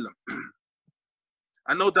wa sallam.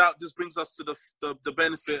 And no doubt this brings us to the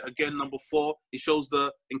benefit, again, number 4. It shows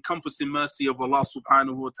the encompassing mercy of Allah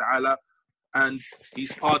subhanahu wa ta'ala and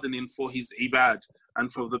His pardoning for His ibad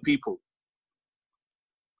and for the people.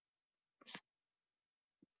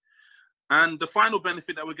 And the final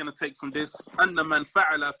benefit that we're going to take from this, أَنَّ مَنْ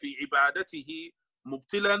فَعَلَ فِي عِبَادَتِهِ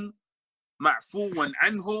مُبْتِلًا مَعْفُوًا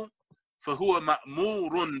عَنْهُ فَهُوَ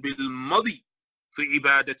مَأْمُورٌ بِالْمَضِي فِي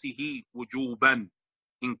عِبَادَتِهِ وُجُوبًا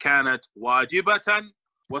إن كانت واجبة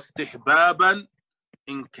واستحبابا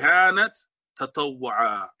إن كانت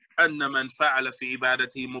تطوعا. أن من فعل في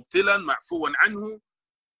عبادته مبتلا معفوا عنه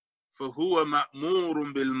فهو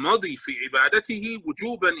مأمور بالمضي في عبادته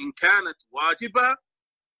وجوبا إن كانت واجبة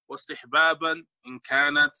واستحبابا إن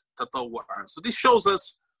كانت تطوعا. So this shows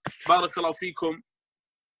us, barakallahu fikum,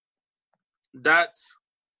 that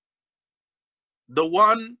the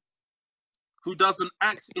one who doesn't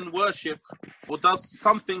act in worship or does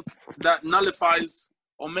something that nullifies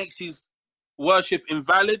or makes his worship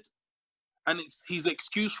invalid and it's his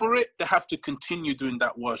excuse for it, they have to continue doing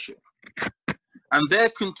that worship. And their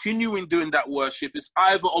continuing doing that worship is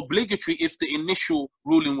either obligatory if the initial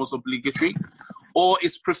ruling was obligatory, or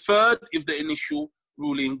it's preferred if the initial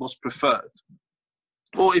ruling was preferred,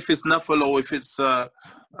 or if it's nafal, or if it's not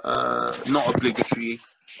obligatory.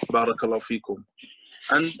 Barakallahu fikum.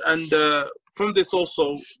 And from this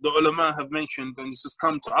also, the ulama have mentioned, and this has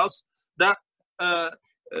come to us, that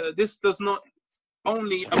this does not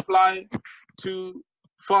only apply to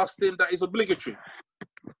fasting that is obligatory.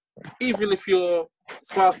 Even if you're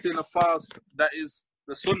fasting a fast that is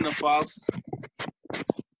the sunnah fast,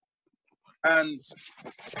 and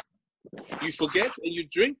you forget and you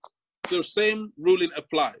drink, the same ruling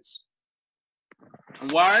applies.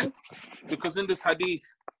 And why? Because in this hadith,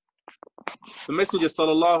 the Messenger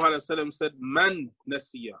sallallahu alaihi wasallam said, "Man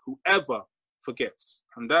nasiya," whoever forgets,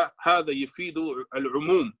 and that hada yafidu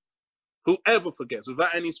al-umum, whoever forgets,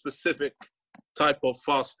 without any specific type of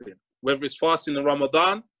fasting, whether it's fasting in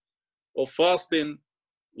Ramadan, or fasting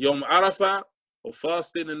Yom Arafah, or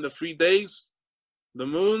fasting in the 3 days, the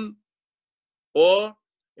moon, or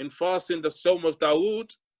in fasting the Sawm of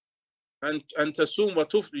Dawood, and tasum wa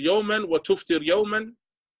tuftir yawman wa tuftir yawman,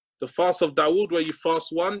 the fast of Dawood where you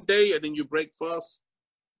fast one day and then you break fast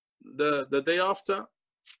the day after.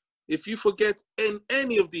 If you forget in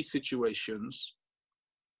any of these situations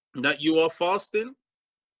that you are fasting,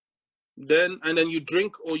 then you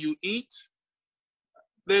drink or you eat,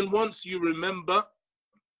 then once you remember,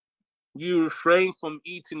 you refrain from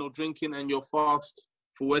eating or drinking, and your fast,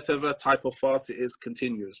 for whatever type of fast it is,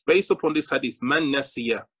 continues. Based upon this hadith, man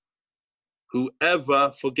nasiya,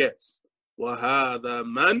 whoever forgets. وَهَذَا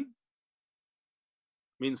مَنْ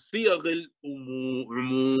مِنْ صِيَغِ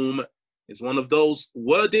الْعُمُومِ is one of those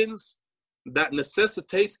wordings that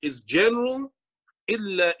necessitates is general,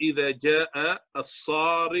 إِلَّا إِذَا جَاءَ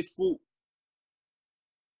الصَّارِفُ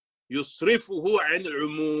يُصْرِفُهُ عَنْ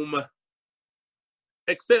الْعُمُومِ,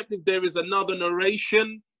 except if there is another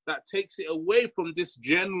narration that takes it away from this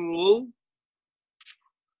general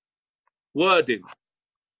wording.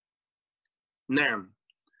 Naam.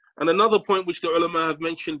 And another point which the ulama have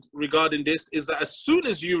mentioned regarding this is that as soon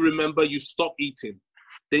as you remember, you stop eating.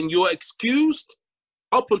 Then you are excused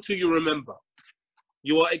up until you remember.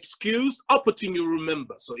 You are excused up until you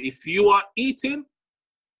remember. So if you are eating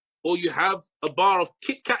or you have a bar of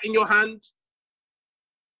Kit Kat in your hand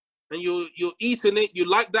and you're eating it, you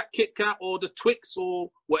like that Kit Kat or the Twix or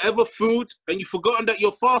whatever food, and you've forgotten that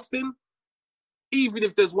you're fasting, even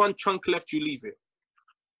if there's one chunk left, you leave it.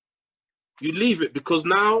 You leave it because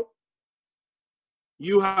now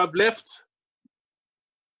you have left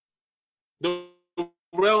the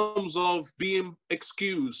realms of being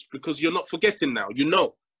excused because you're not forgetting now, you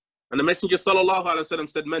know. And the Messenger sallallahu alaihi wasallam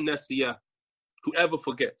said, "Man nasiya," whoever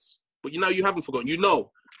forgets. But you haven't forgotten. You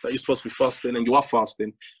know that you're supposed to be fasting and you are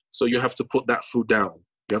fasting. So you have to put that food down.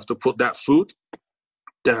 You have to put that food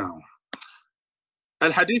down.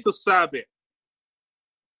 Al-Hadith al-Sabi'.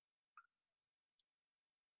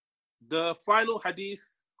 The final hadith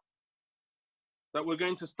that we're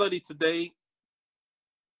going to study today,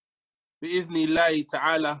 bi'idhnillahi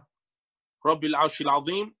ta'ala, Rabbil Arshil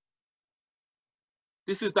Azim.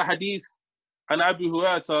 This is the hadith an Abi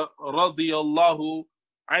Hurairah radiyallahu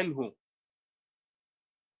anhu.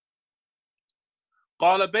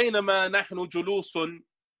 قال بينما نحن جلوس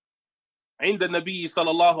عند النبي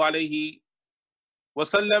صلى الله عليه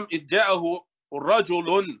وسلم إذ جاءه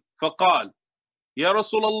رجل فقال يا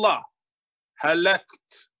رسول الله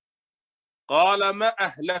هلكت. قال ما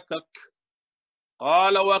أهلكك؟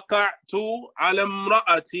 قال وقعت على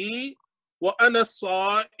امرأتي وأنا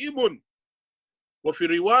صائم. وفي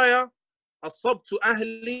رواية أصبت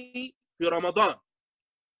أهلي في رمضان.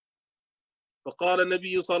 فقال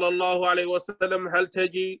النبي صلى الله عليه وسلم هل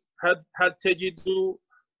تجد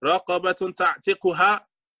رقبة تعتقها؟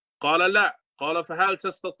 قال لا. قال فهل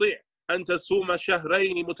تستطيع أن تصوم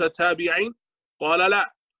شهرين متتابعين؟ قال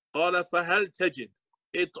لا. قال فهل تجد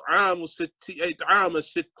إطعام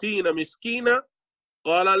 60 مسكينا؟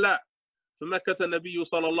 قال لا. فمكث النبي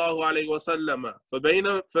صلى الله عليه وسلم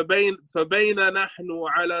فبين نحن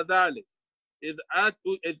على ذلك إذ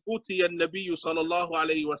أتي النبي صلى الله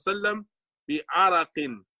عليه وسلم بعرق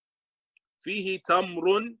فيه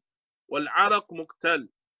تمر والعرق مقتل.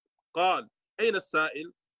 قال أين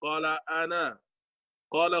السائل؟ قال أنا.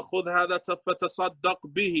 قال خذ هذا فتصدق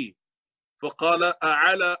به. فقال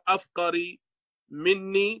أعلى أفقر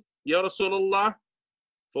مني يا رسول الله؟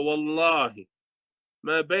 فوالله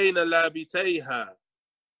ما بين لابتيها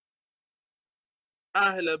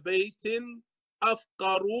أهل بيت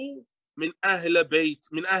أفقر من أهل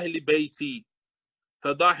بيتي.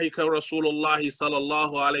 فضحك رسول الله صلى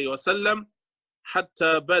الله عليه وسلم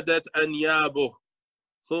حتى بدت أنيابه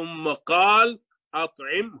ثم قال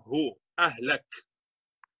أطعمه أهلك.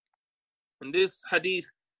 And this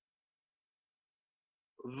hadith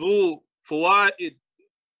ذو فوائد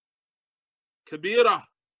كبيرة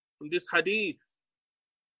in this hadith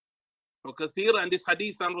وكثيرة in this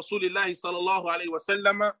hadith عن رسول الله صلى الله عليه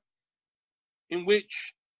وسلم, in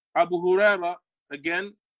which Abu Hurairah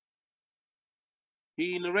again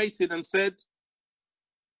he narrated and said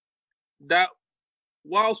that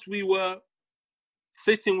whilst we were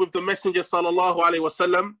sitting with the Messenger sallallahu alaihi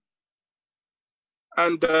wasallam,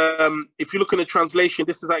 and if you look in the translation,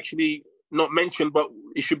 this is actually not mentioned, but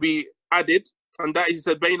it should be added, and that is, he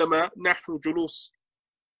said, "Baynama nahnu julus,"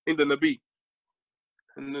 in the Nabi.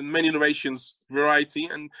 And in many narrations, variety,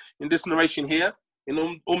 and in this narration here, in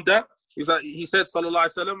Umdah, is that he said, sallallahu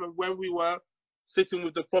alaihi wasallam, when we were sitting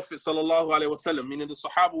with the Prophet sallallahu alaihi wasallam, meaning the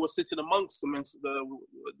Sahaba were sitting amongst with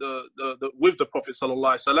the Prophet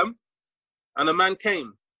sallallahu alaihi wasallam, and a man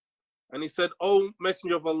came, and he said, "Oh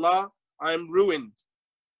Messenger of Allah, I am ruined."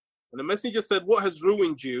 And the Messenger said, "What has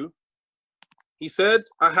ruined you?" He said,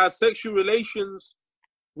 "I had sexual relations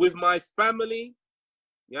with my family,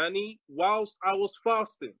 yani, whilst I was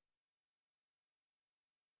fasting."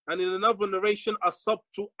 And in another narration,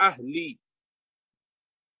 asabtu ahli.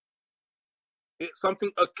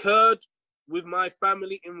 Something occurred with my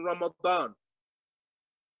family in Ramadan.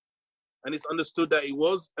 And it's understood that it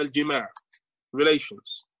was al-jima',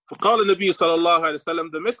 relations. فقال النبي صلى الله عليه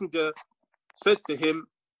وسلم, the Messenger said to him,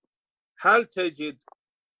 هل تجد,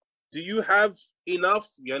 do you have enough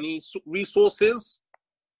yani, resources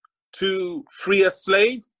to free a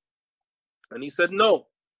slave? And he said, no.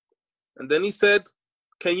 And then he said,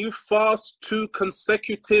 can you fast 2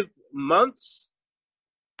 consecutive months?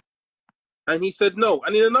 And he said, no.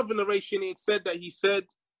 And in another narration, it said that he said,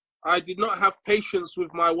 I did not have patience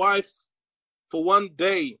with my wife for 1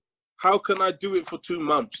 day. How can I do it for 2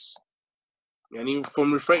 months? And he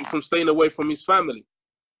refrained from staying away from his family.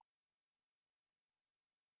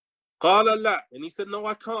 قال لا. And he said, no,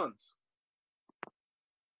 I can't.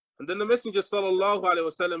 And then the Messenger sallallahu alaihi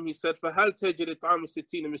wasallam, he said, فَهَلْ تَجْرِ طَعَامُ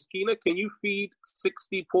السِّتِّينَ مِسْكِينًا? Can you feed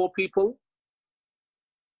 60 poor people?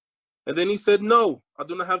 And then he said, no, I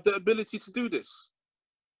do not have the ability to do this.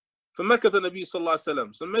 فَمَكَثَ النَّبِيُّ صلى الله عليه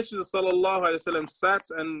وسلم. So Messenger sallallahu alaihi wasallam sat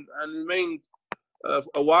and remained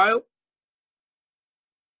a while.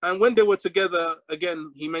 And when they were together,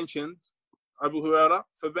 again, he mentioned Abu Hurairah,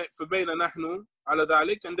 فَبَيْنَ نَحْنُ عَلَى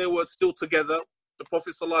ذَلِكَ, and they were still together. The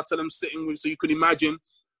Prophet sallallahu alaihi wasallam sitting with, so you could imagine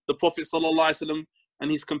the Prophet sallallahu alaihi wasallam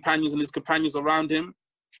and his companions around him.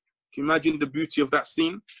 Can you imagine the beauty of that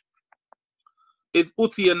scene? إِذْ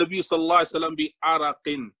أُتِيَ النَّبِيُّ صلى الله عليه وسلم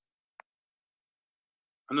بِعَرَقٍ.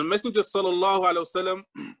 And the Messenger sallallahu alaihi wasallam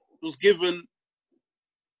was given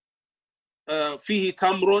فيه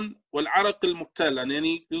تمر والعرق المقتل, and then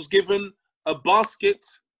he was given a basket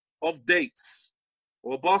of dates,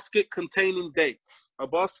 or a basket containing dates,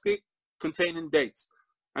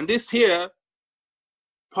 And this here,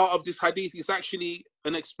 part of this hadith, is actually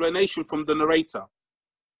an explanation from the narrator,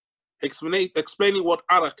 explaining what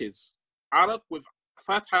araq is. Araq with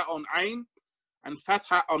fatha on ayn and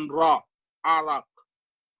fatha on ra, araq.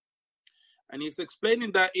 And he's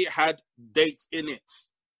explaining that it had dates in it.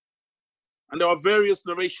 And there are various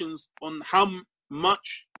narrations on how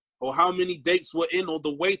much or how many dates were in, or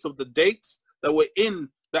the weight of the dates that were in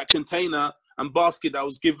that container and basket that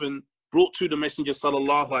was brought to the Messenger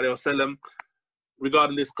sallallahu alaihi wasallam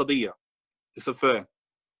regarding this qadiyah, this affair.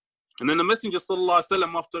 And then the Messenger sallallahu alaihi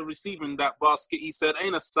wasallam, after receiving that basket, he said,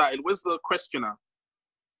 "Aina as-sa'il? Where's the questioner?"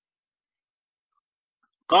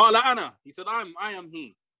 Qala ana. He said, I am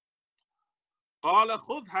he. Qala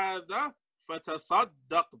khudh hadha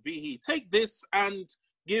fatasaddaq bihi. Take this and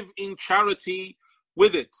give in charity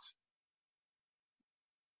with it.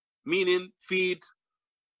 Meaning, feed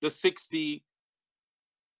the 60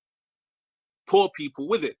 poor people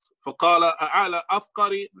with it. فَقَالَ أَعَلَى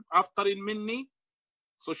أَفْقَرٍ مِنِّي.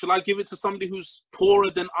 So shall I give it to somebody who's poorer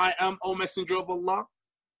than I am, O Messenger of Allah?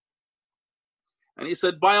 And he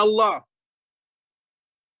said, by Allah,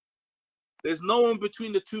 there's no one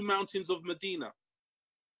between the two mountains of Medina.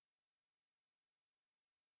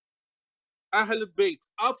 Ahl Bayt,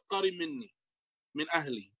 Afqari minni, min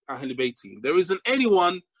ahli bayti. There isn't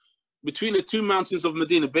anyone between the two mountains of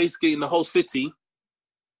Medina, basically in the whole city,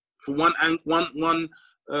 from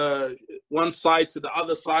one side to the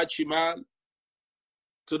other side, Shimal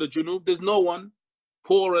to the Junub. There's no one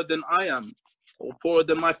poorer than I am, or poorer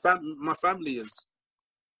than my family is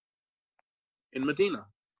in Medina.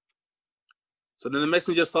 So then the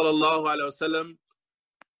Messenger sallallahu alaihi wasallam,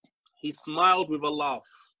 he smiled with a laugh.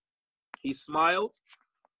 He smiled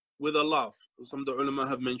with a laugh. Some of the ulama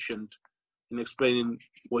have mentioned in explaining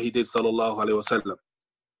what he did sallallahu alaihi wasallam,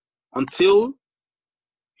 until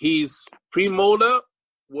his premolar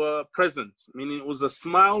were present, meaning it was a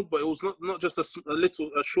smile, but it was not just a little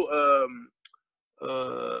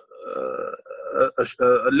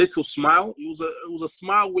smile. It was a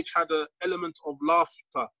smile which had an element of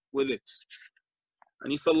laughter with it.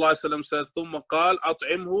 And he sallallahu alaihi wasallam said, ثُمَّ قَالْ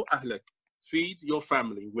أَطْعِمْهُ أَهْلَكَ. Feed your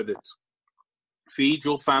family with it. Feed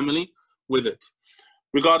your family with it.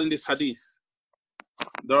 Regarding this hadith,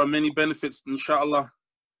 there are many benefits, inshallah,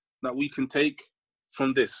 that we can take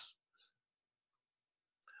from this.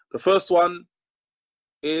 The first one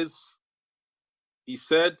is, he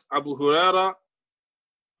said, Abu Hurairah,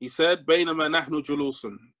 he said, بَيْنَمَا نَحْنُ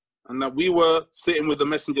جُلُوسٌ, and that we were sitting with the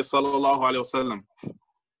Messenger sallallahu alaihi wasallam.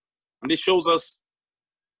 And this shows us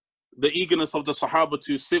the eagerness of the Sahaba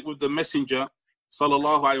to sit with the Messenger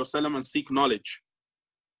sallallahu alaihi wasallam and seek knowledge.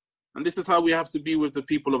 And this is how we have to be with the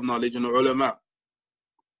people of knowledge and the ulama.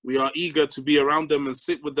 We are eager to be around them and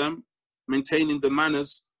sit with them, maintaining the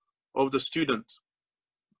manners of the student.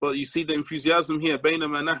 But you see the enthusiasm here,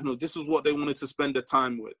 بَيْنَمَا نَحْنُ, this is what they wanted to spend their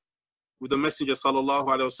time with the Messenger sallallahu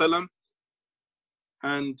alaihi wasallam.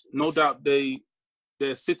 And no doubt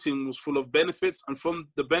their sitting was full of benefits, and from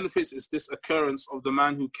the benefits is this occurrence of the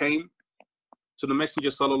man who came to the Messenger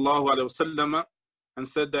sallallahu alaihi wasallam and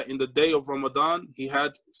said that in the day of Ramadan he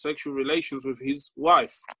had sexual relations with his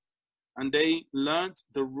wife, and they learnt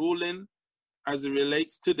the ruling as it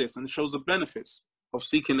relates to this, and it shows the benefits of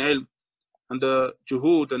seeking ilm and the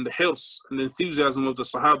juhud and the hirs and the enthusiasm of the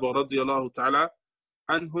Sahaba radiyallahu ta'ala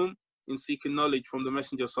anhum in seeking knowledge from the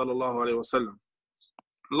Messenger sallallahu alaihi wasallam.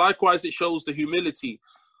 Likewise, it shows the humility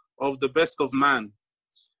of the best of man.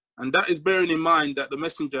 And that is bearing in mind that the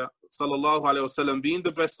Messenger sallallahu alaihi wasallam, being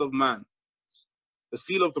the best of man, the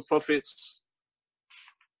seal of the prophets,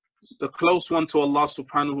 the close one to Allah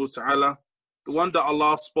subhanahu wa ta'ala, the one that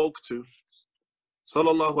Allah spoke to,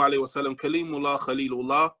 sallallahu alaihi wasallam, kalimullah,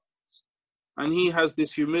 khalilullah, and he has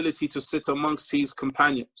this humility to sit amongst his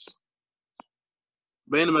companions.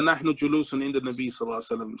 بينما نحن جلوس عند النبي صلى الله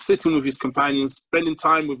عليه وسلم, sitting with his companions, spending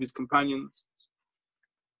time with his companions.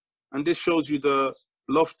 And this shows you the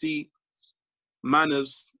lofty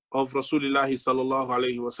manners of Rasulullah sallallahu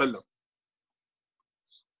alayhi wa sallam.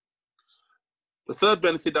 The third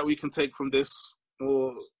benefit that we can take from this,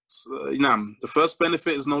 the first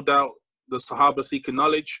benefit is no doubt the Sahaba seeking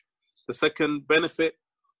knowledge. The second benefit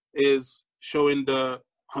is showing the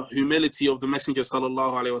humility of the Messenger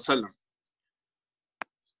sallallahu alayhi wa sallam.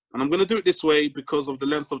 And I'm going to do it this way because of the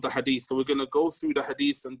length of the hadith. So we're going to go through the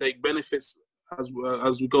hadith and take benefits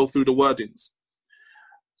as we go through the wordings.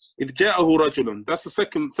 إِذْ جَاءَهُ رَجُلٌ. That's the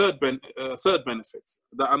third benefit,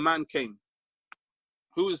 that a man came.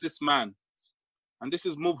 Who is this man? And this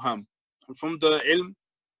is mubham. And from the ilm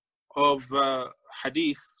of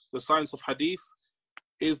hadith, the science of hadith,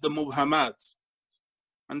 is the mubhamat.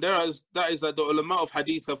 And that is that the ulama of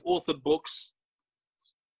hadith have authored books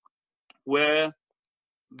where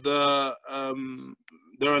there are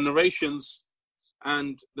narrations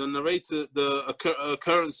and the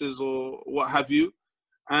occurrences or what have you,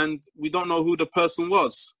 and we don't know who the person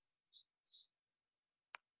was.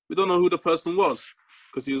 We don't know who the person was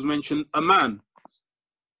because he was mentioned a man.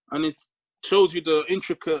 And it shows you the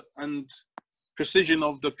intricate and precision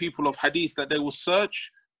of the people of hadith that they will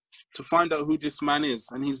search to find out who this man is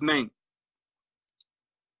and his name.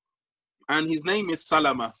 And his name is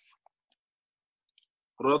Salama.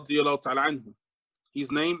 Radiyallahu ta'ala anhu.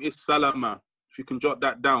 His name is Salama. If you can jot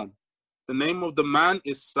that down. The name of the man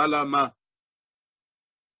is Salama.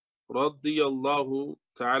 Radiyallahu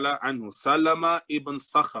ta'ala anhu. Salama ibn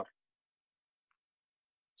Sakhar.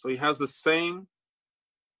 So he has the same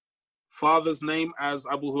father's name as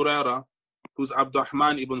Abu Huraira, who's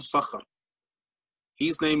Abdurrahman ibn Sakhar.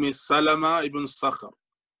 His name is Salama ibn Sakhar.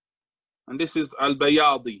 And this is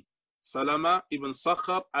Al-Bayadi. Salama ibn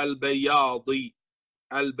Sakhar Al-Bayadi.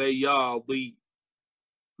 Al-Bayadi.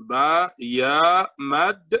 Ba, Ya,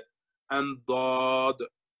 Mad, and Dad.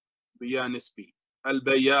 Ya Nisbi.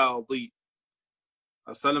 Al-Bayadi.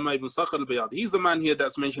 Salama ibn Sakhar Al-Bayadi. He's the man here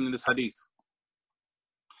that's mentioned in this hadith.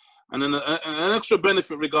 And an extra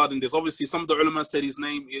benefit regarding this, obviously some of the ulama said his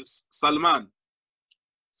name is Salman.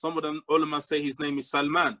 Some of the ulama say his name is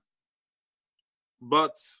Salman.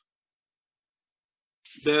 But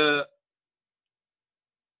the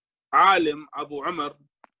alim Abu Umar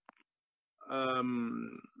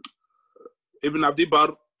Ibn Abdi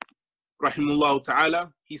Bar rahimullah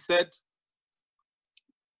ta'ala, he said,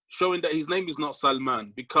 showing that his name is not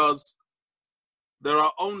Salman, because there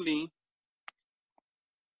are only,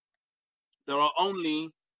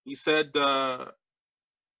 he said,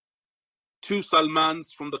 two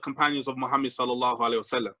Salmans from the companions of Muhammad sallallahu alaihi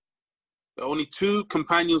wasallam. There are only two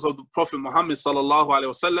companions of the Prophet Muhammad sallallahu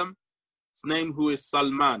alaihi wasallam, his name who is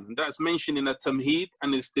Salman, and that's mentioned in a Tamheed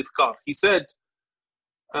and Istithkar. He said,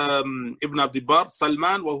 Ibn Abdi Bar,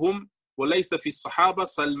 Salman وهم وليس في الصحابة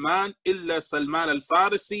Salman إلا Salman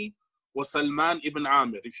al-Farisi wa Salman ibn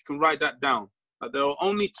Amir. If you can write that down, that there are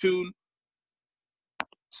only two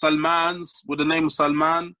Salmans with the name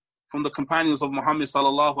Salman from the companions of Muhammad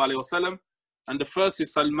sallallahu alaihi wasallam, and the first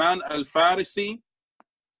is Salman al-Farisi,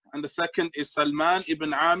 and the second is Salman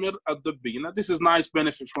ibn Amir al-Dubbi. Now this is nice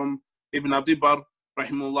benefit from Ibn Abdi Bar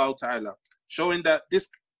rahimahullah ta'ala, showing that this,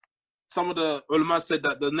 some of the ulama said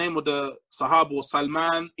that the name of the Sahaba was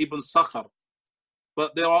Salman ibn Sakhar,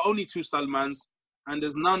 but there are only two Salmans, and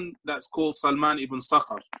there's none that's called Salman ibn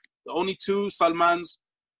Sakhar. The only two Salmans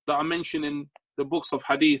that are mentioned in the books of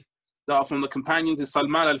hadith that are from the companions is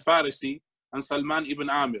Salman al-Farisi and Salman ibn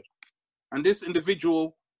Amir. And this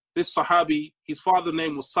individual, this Sahabi, his father's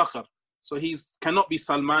name was Sakhar. So he cannot be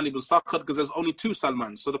Salman ibn Sakhar because there's only two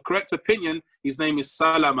Salmans. So the correct opinion, his name is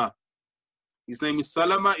Salama. His name is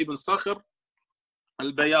Salama ibn Sakhar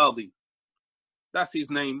al-Bayadi. That's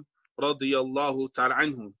his name, radiyallahu ta'ala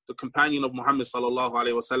anhu, the companion of Muhammad sallallahu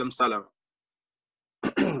alayhi wa sallam, Salama.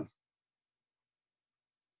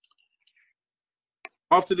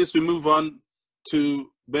 After this, we move on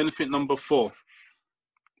to benefit number 4.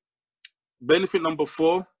 Benefit number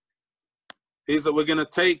 4 is that we're going to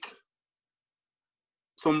take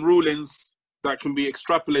some rulings that can be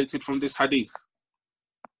extrapolated from this hadith.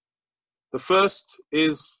 The first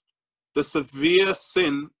is the severe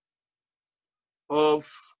sin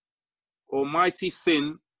of, or mighty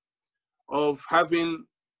sin of having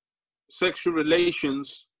sexual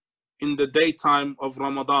relations in the daytime of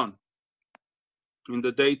Ramadan. In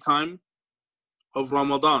the daytime of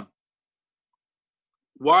Ramadan.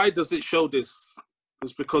 Why does it show this?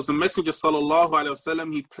 It's because the Messenger sallallahu alaihi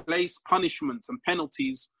wasallam, he placed punishments and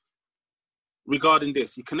penalties regarding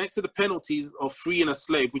this. He connected the penalty of freeing a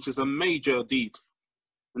slave, which is a major deed,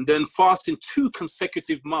 and then fasting 2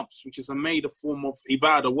 consecutive months, which is a major form of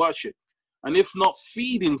ibadah, worship. And if not,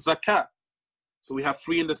 feeding zakat. So we have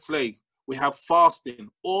freeing the slave, we have fasting,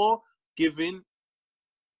 or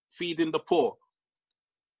feeding the poor.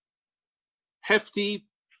 Hefty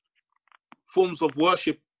forms of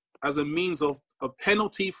worship as a means of a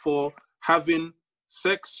penalty for having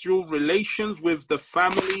sexual relations with the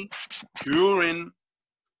family during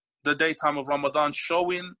the daytime of Ramadan,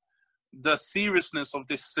 showing the seriousness of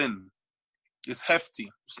this sin. Is hefty.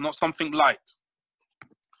 It's not something light.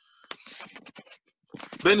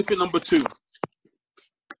 Benefit number 2,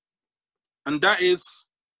 and that is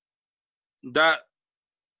that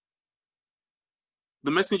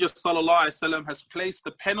the Messenger sallallahu alaihi wasallam has placed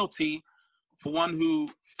the penalty for one who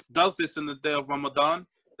does this in the day of Ramadan,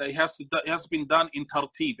 that it has been done in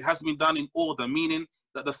tartib. It has been done in order, meaning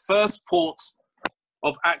that the first port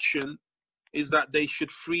of action is that they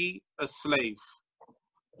should free a slave.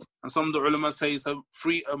 And some of the ulama say it's a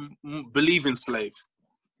believing slave.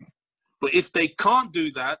 But if they can't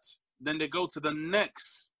do that, then they go to the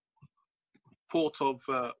next port,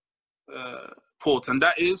 and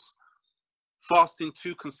that is fasting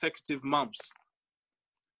 2 consecutive months.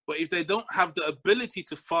 But if they don't have the ability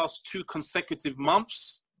to fast 2 consecutive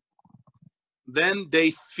months, then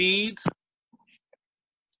they feed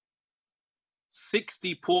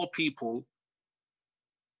 60 poor people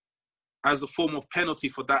as a form of penalty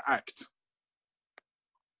for that act.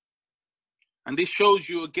 And this shows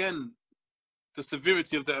you again the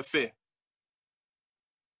severity of the affair,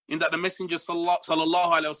 in that the Messenger sallallahu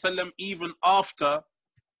alaihi wasallam, even after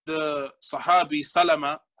the Sahabi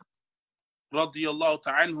Salama radiyallahu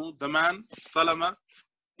ta'anhu, the man Salama,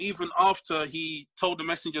 even after he told the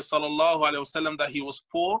Messenger sallallahu alaihi wasallam that he was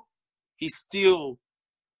poor, he still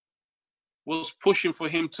was pushing for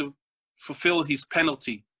him to fulfill his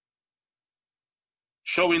penalty,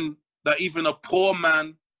 showing that even a poor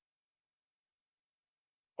man,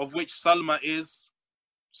 of which Salama is,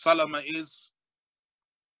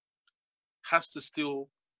 has to still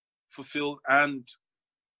fulfill and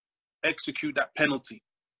execute that penalty.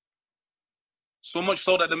 So much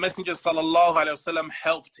so that the Messenger sallallahu alaihi wasallam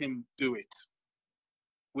helped him do it,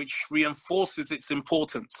 which reinforces its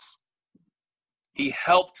importance. He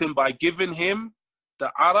helped him by giving him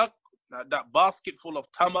the arak, that basket full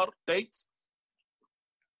of tamar, dates,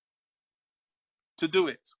 to do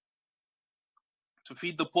it, to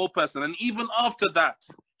feed the poor person. And even after that,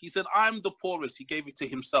 he said, I'm the poorest. He gave it to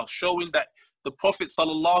himself, showing that the Prophet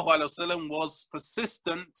sallallahu alaihi wasallam was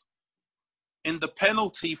persistent in the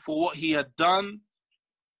penalty for what he had done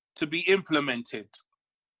to be implemented,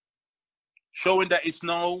 showing that it's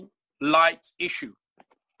no light issue.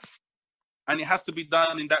 And it has to be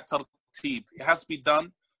done in that tartib. It has to be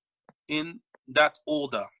done in that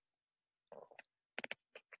order.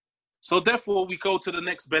 So therefore, we go to the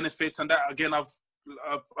next benefit, and that again,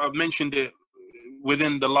 I've mentioned it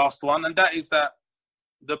within the last one, and that is that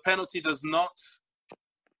the penalty does not,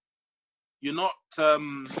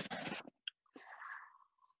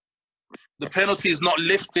 the penalty is not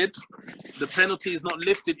lifted. The penalty is not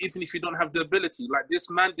lifted even if you don't have the ability. Like this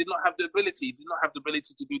man did not have the ability. He did not have the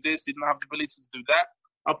ability to do this. He did not have the ability to do that.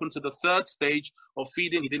 Up until the 3rd stage of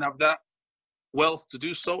feeding, he didn't have that wealth to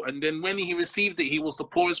do so. And then when he received it, he was the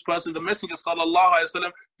poorest person. The Messenger sallallahu alaihi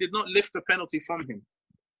wasallam did not lift the penalty from him.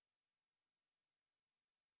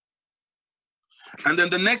 And then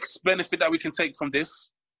the next benefit that we can take from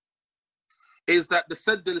this is that the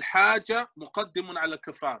sadd al-haja muqaddimun ala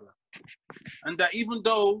kafara. And that even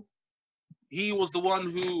though he was the one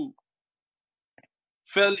who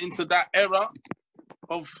fell into that era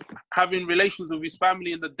of having relations with his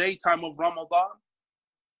family in the daytime of Ramadan,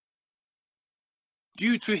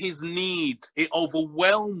 due to his need, it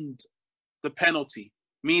overwhelmed the penalty.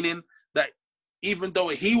 Meaning that even though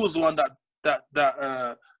he was the one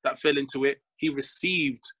that fell into it, he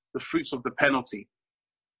received the fruits of the penalty.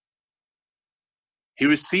 He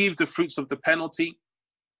received the fruits of the penalty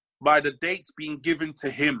by the dates being given to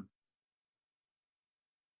him.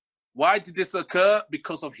 Why did this occur?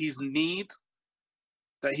 Because of his need,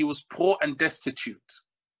 that he was poor and destitute.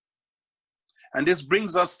 And this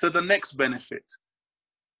brings us to the next benefit.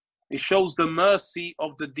 It shows the mercy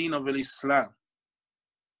of the Deen of Islam.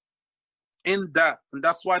 In that, and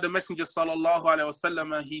that's why the Messenger sallallahu alaihi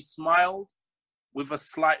wasallam, he smiled with a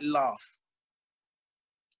slight laugh.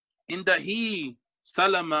 In that he,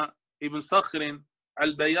 Salama ibn Sakhrin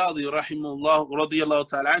al-Bayadi rahimahullah radiyallahu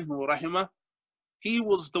ta'ala anhu rahimah, he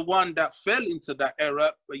was the one that fell into that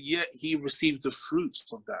era, but yet he received the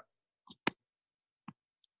fruits of that.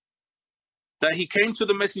 that he came to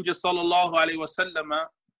the Messenger sallallahu alaihi wasallam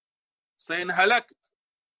saying, halakt,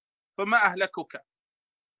 fama ahlakuka.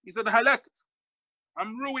 He said, halakt,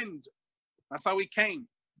 I'm ruined. That's how he came.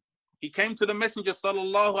 He came to the Messenger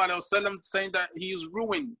sallallahu alaihi wasallam saying that he is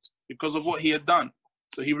ruined because of what he had done.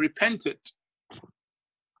 So he repented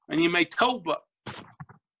and he made tawbah,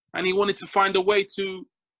 and he wanted to find a way to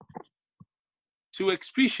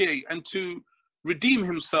expiate and to redeem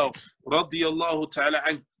himself. Radiyallahu ta'ala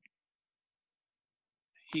anhu.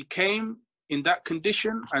 He came in that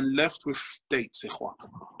condition and left with dates, ikhwan.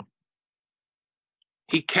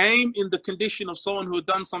 He came in the condition of someone who had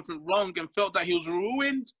done something wrong and felt that he was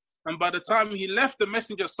ruined. And by the time he left the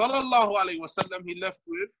Messenger sallallahu alaihi wasallam, he left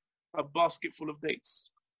with a basket full of dates.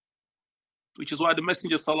 Which is why the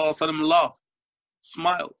Messenger sallallahu alaihi wasallam laughed,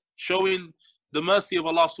 smiled, showing the mercy of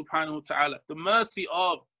Allah subhanahu wa ta'ala, the mercy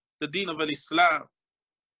of the deen of al-Islam.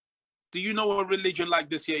 Do you know a religion like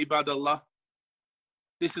this, ya ibadallah?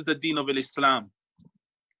 This is the deen of al-Islam.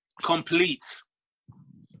 Complete.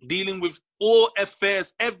 Dealing with all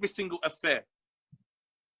affairs, every single affair.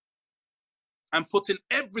 And putting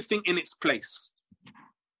everything in its place.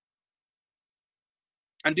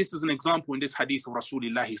 And this is an example in this hadith of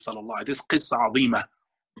Rasulullah sallallahu, this qissa azima.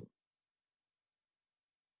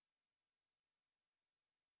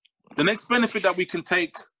 The next benefit that we can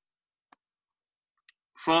take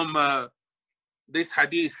from this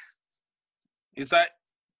hadith is that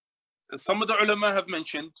some of the ulama have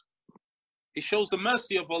mentioned, it shows the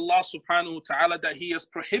mercy of Allah subhanahu wa ta'ala that he has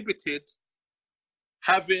prohibited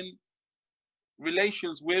having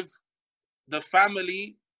relations with the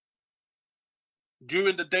family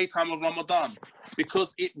during the daytime of Ramadan,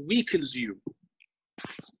 because it weakens you.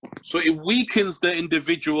 So it weakens the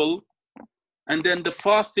individual, and then the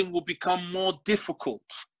fasting will become more difficult.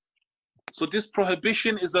 So this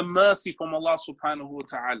prohibition is a mercy from Allah subhanahu wa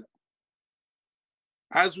ta'ala.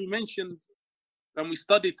 As we mentioned and we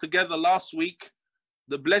studied together last week,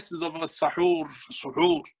 the blessings of a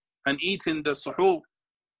suhoor, and eating the suhoor.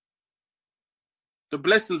 The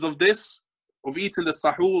blessings of this, of eating the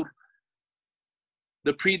suhoor,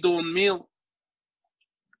 the pre-dawn meal,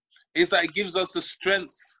 is that it gives us the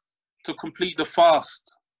strength to complete the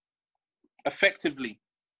fast effectively.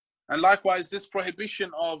 And likewise, this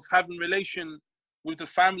prohibition of having relation with the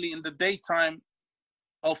family in the daytime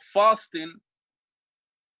of fasting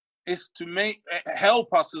is to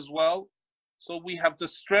help us as well, so we have the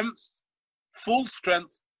strength, full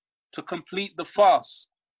strength, to complete the fast.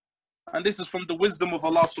 And this is from the wisdom of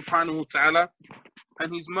Allah subhanahu wa ta'ala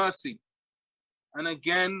and his mercy. And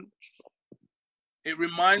again, it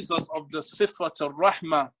reminds us of the sifat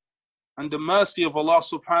al-rahmah and the mercy of Allah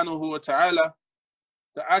subhanahu wa ta'ala,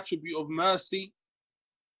 the attribute of mercy,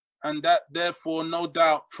 and that therefore no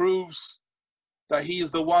doubt proves that he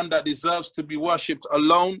is the one that deserves to be worshipped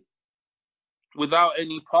alone, without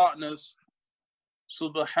any partners,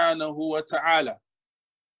 subhanahu wa ta'ala.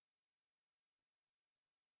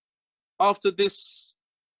 After this,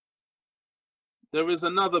 there is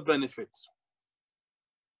another benefit,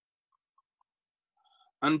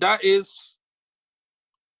 and that is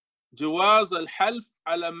جواز الحلف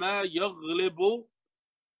على ما يغلب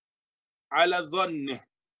على ظنه.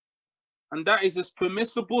 And that is, it's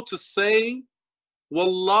permissible to say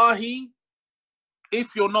wallahi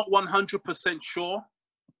if you're not 100% sure,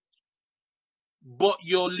 but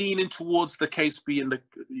you're leaning towards the case being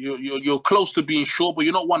you're close to being sure, but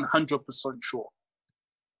you're not 100% sure.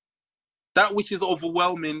 That which is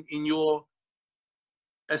overwhelming in your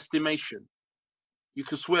estimation, you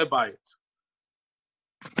can swear by it.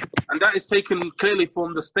 And that is taken clearly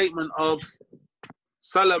from the statement of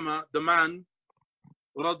Salama, the man,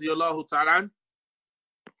 radiyallahu ta'ala,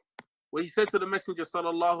 where he said to the Messenger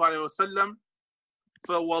sallallahu alayhi wa sallam,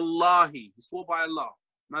 فَوَاللَّهِ, he swore by Allah,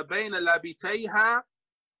 مَا بَيْنَ لَابِتَيْهَا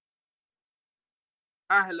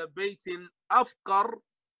أَهْلَ بَيْتٍ أَفْقَرْ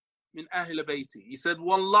مِنْ أَهْلَ بَيْتِ. He said,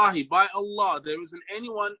 Wallahi, by Allah, there isn't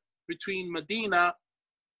anyone between Medina,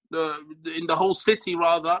 in the whole city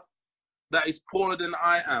rather, that is poorer than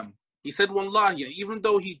I am. He said, Wallahi, even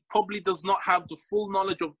though he probably does not have the full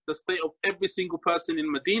knowledge of the state of every single person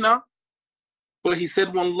in Medina, but he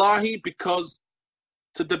said, Wallahi, because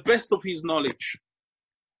to the best of his knowledge,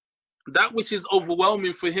 that which is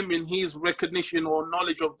overwhelming for him in his recognition or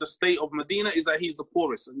knowledge of the state of Medina is that he's the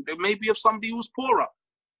poorest. And there may be of somebody who's poorer.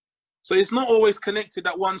 So it's not always connected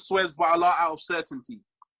that one swears by Allah out of certainty.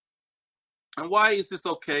 And why is this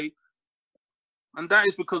okay? And that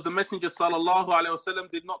is because the Messenger sallallahu alaihi wasallam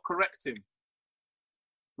did not correct him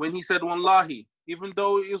when he said wallahi, even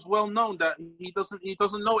though it is well known that he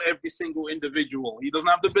doesn't know every single individual. He doesn't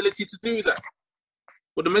have the ability to do that.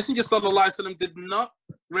 But the Messenger ﷺ did not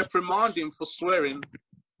reprimand him for swearing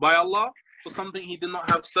by Allah for something he did not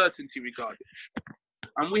have certainty regarding.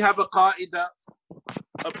 And we have a qaida,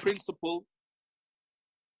 a principle,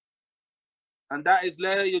 and that is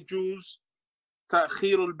لا يجوز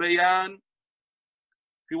تأخير البيان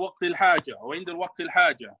في وقت الحاجة أو عند الوقت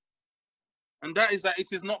الحاجة. And that is that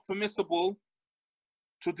it is not permissible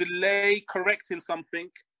to delay correcting something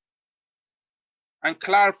and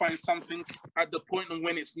clarifying something at the point of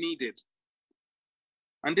when it's needed.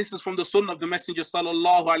 And this is from the sunnah of the Messenger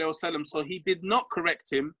sallallahu alaihi wasallam. So he did not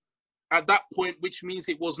correct him at that point, which means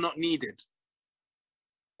it was not needed.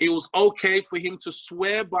 It was okay for him to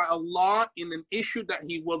swear by Allah in an issue that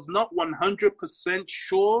he was not 100%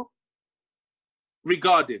 sure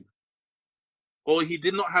regarding, or he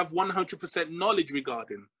did not have 100% knowledge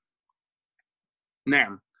regarding.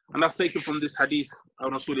 Naam. And that's taken from this hadith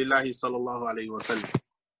of Rasulullah sallallahu alayhi wa sallam.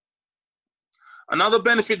 Another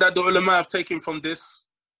benefit that the ulama have taken from this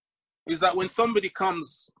is that when somebody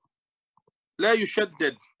comes, لا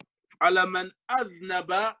يشدد على من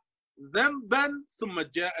أذنب ذنبا ثم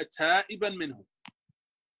جاء تائبا منه.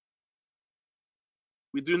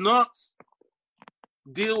 We do not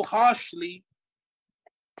deal harshly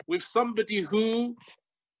with somebody who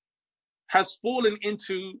has fallen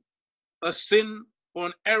into a sin or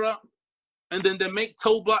an error, and then they make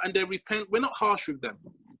tawbah and they repent. We're not harsh with them.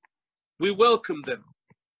 We welcome them.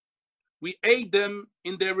 We aid them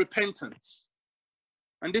in their repentance.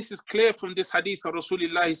 And this is clear from this hadith of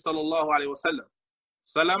Rasulullah sallallahu alayhi wa sallam.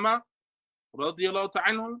 Salama radiyallahu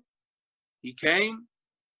ta'anhu, he came,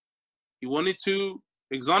 he wanted to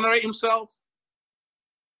exonerate himself,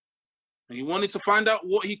 and he wanted to find out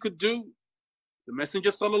what he could do. The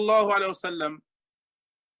Messenger sallallahu alayhi wa sallam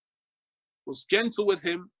was gentle with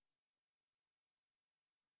him,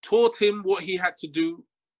 taught him what he had to do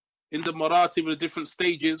in the maratib, the different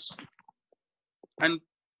stages, and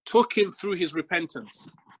took him through his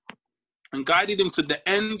repentance and guided him to the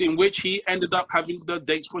end in which he ended up having the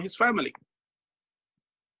dates for his family,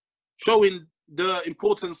 showing the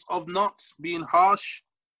importance of not being harsh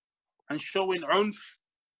and showing unf,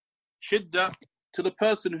 shiddah to the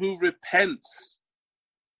person who repents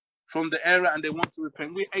from the error and they want to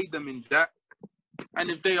repent. We aid them in that, and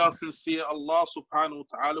if they are sincere, Allah subhanahu wa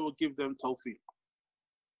ta'ala will give them tawfiq.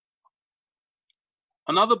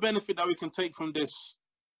 Another benefit that we can take from this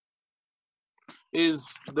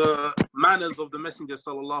is the manners of the Messenger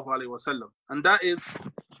sallallahu alaihi wasallam, and that is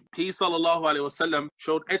he sallallahu alaihi wasallam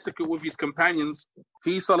showed etiquette with his companions.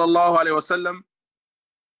 He sallallahu alaihi wasallam,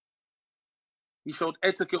 he showed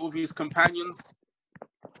etiquette with his companions,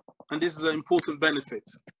 and this is an important benefit,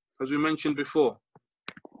 as we mentioned before.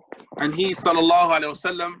 And he sallallahu alaihi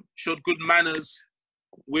wasallam showed good manners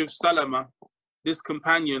with Salama, this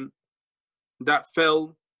companion that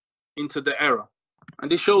fell into the error.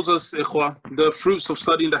 And this shows us, ikhwah, the fruits of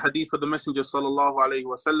studying the hadith of the Messenger sallallahu alaihi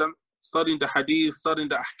wasallam, studying the hadith, studying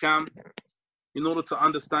the ahkam, in order to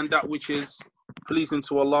understand that which is pleasing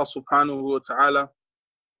to Allah subhanahu wa ta'ala,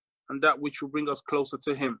 and that which will bring us closer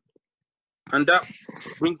to Him. And that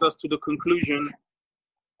brings us to the conclusion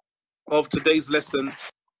of today's lesson.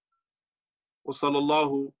 Wa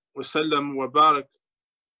sallallahu wa sallam wa barak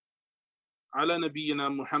ala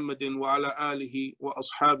nabiyyina Muhammadin wa ala alihi wa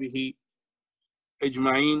ashabihi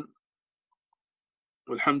ajma'in.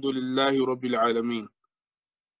 Walhamdulillahi rabbil alameen.